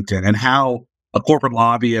Washington and how a corporate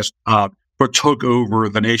lobbyist took over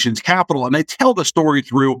the nation's capital. And they tell the story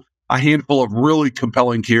through a handful of really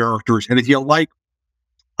compelling characters. And if you like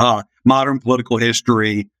modern political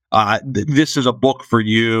history, this is a book for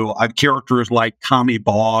you. Characters like Tommy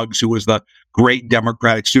Boggs, who was the great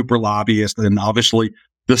Democratic super lobbyist, and obviously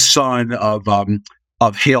the son of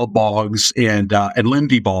Hale Boggs and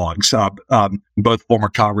Lindy Boggs, both former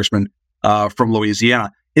congressmen from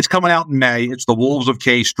Louisiana. It's coming out in May. It's The Wolves of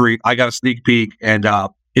K Street. I got a sneak peek, and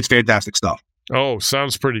it's fantastic stuff. Oh,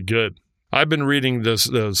 sounds pretty good. I've been reading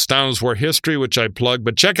the Stones War History, which I plug,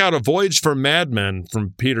 but check out A Voyage for Madmen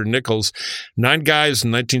from Peter Nichols. 9 guys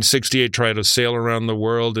in 1968 try to sail around the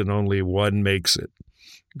world, and only one makes it.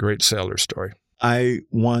 Great sailor story. I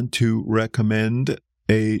want to recommend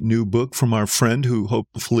a new book from our friend who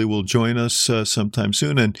hopefully will join us sometime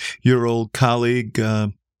soon, and your old colleague,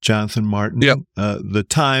 Jonathan Martin. Yep. The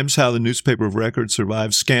Times, How the Newspaper of Record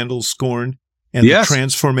Survives Scandal, Scorn, and the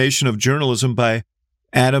Transformation of Journalism by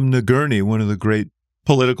Adam Nagurney, one of the great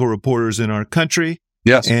political reporters in our country.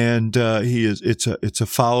 Yes. And it's a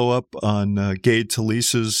follow-up on Gay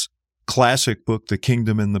Talese's classic book, The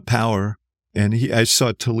Kingdom and the Power. And I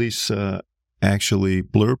saw Talese actually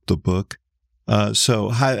blurb the book. So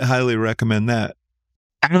highly recommend that.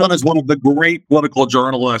 Adam is one of the great political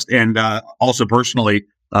journalists and also personally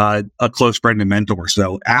a close friend and mentor.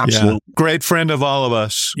 So absolutely. Yeah. Great friend of all of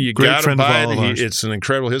us. You got to buy it. It's an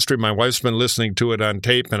incredible history. My wife's been listening to it on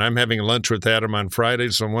tape, and I'm having lunch with Adam on Friday.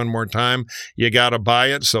 So one more time, you got to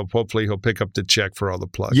buy it. So hopefully he'll pick up the check for all the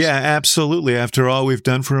plugs. Yeah, absolutely. After all we've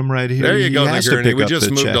done for him right here. There you go, Nagurney. We just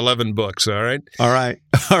moved 11 books, all right? All right.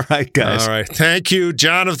 All right, guys. All right. Thank you,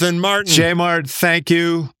 Jonathan Martin. JMart, thank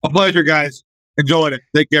you. A pleasure, guys. Enjoyed it.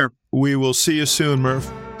 Take care. We will see you soon, Murph.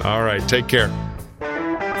 All right. Take care.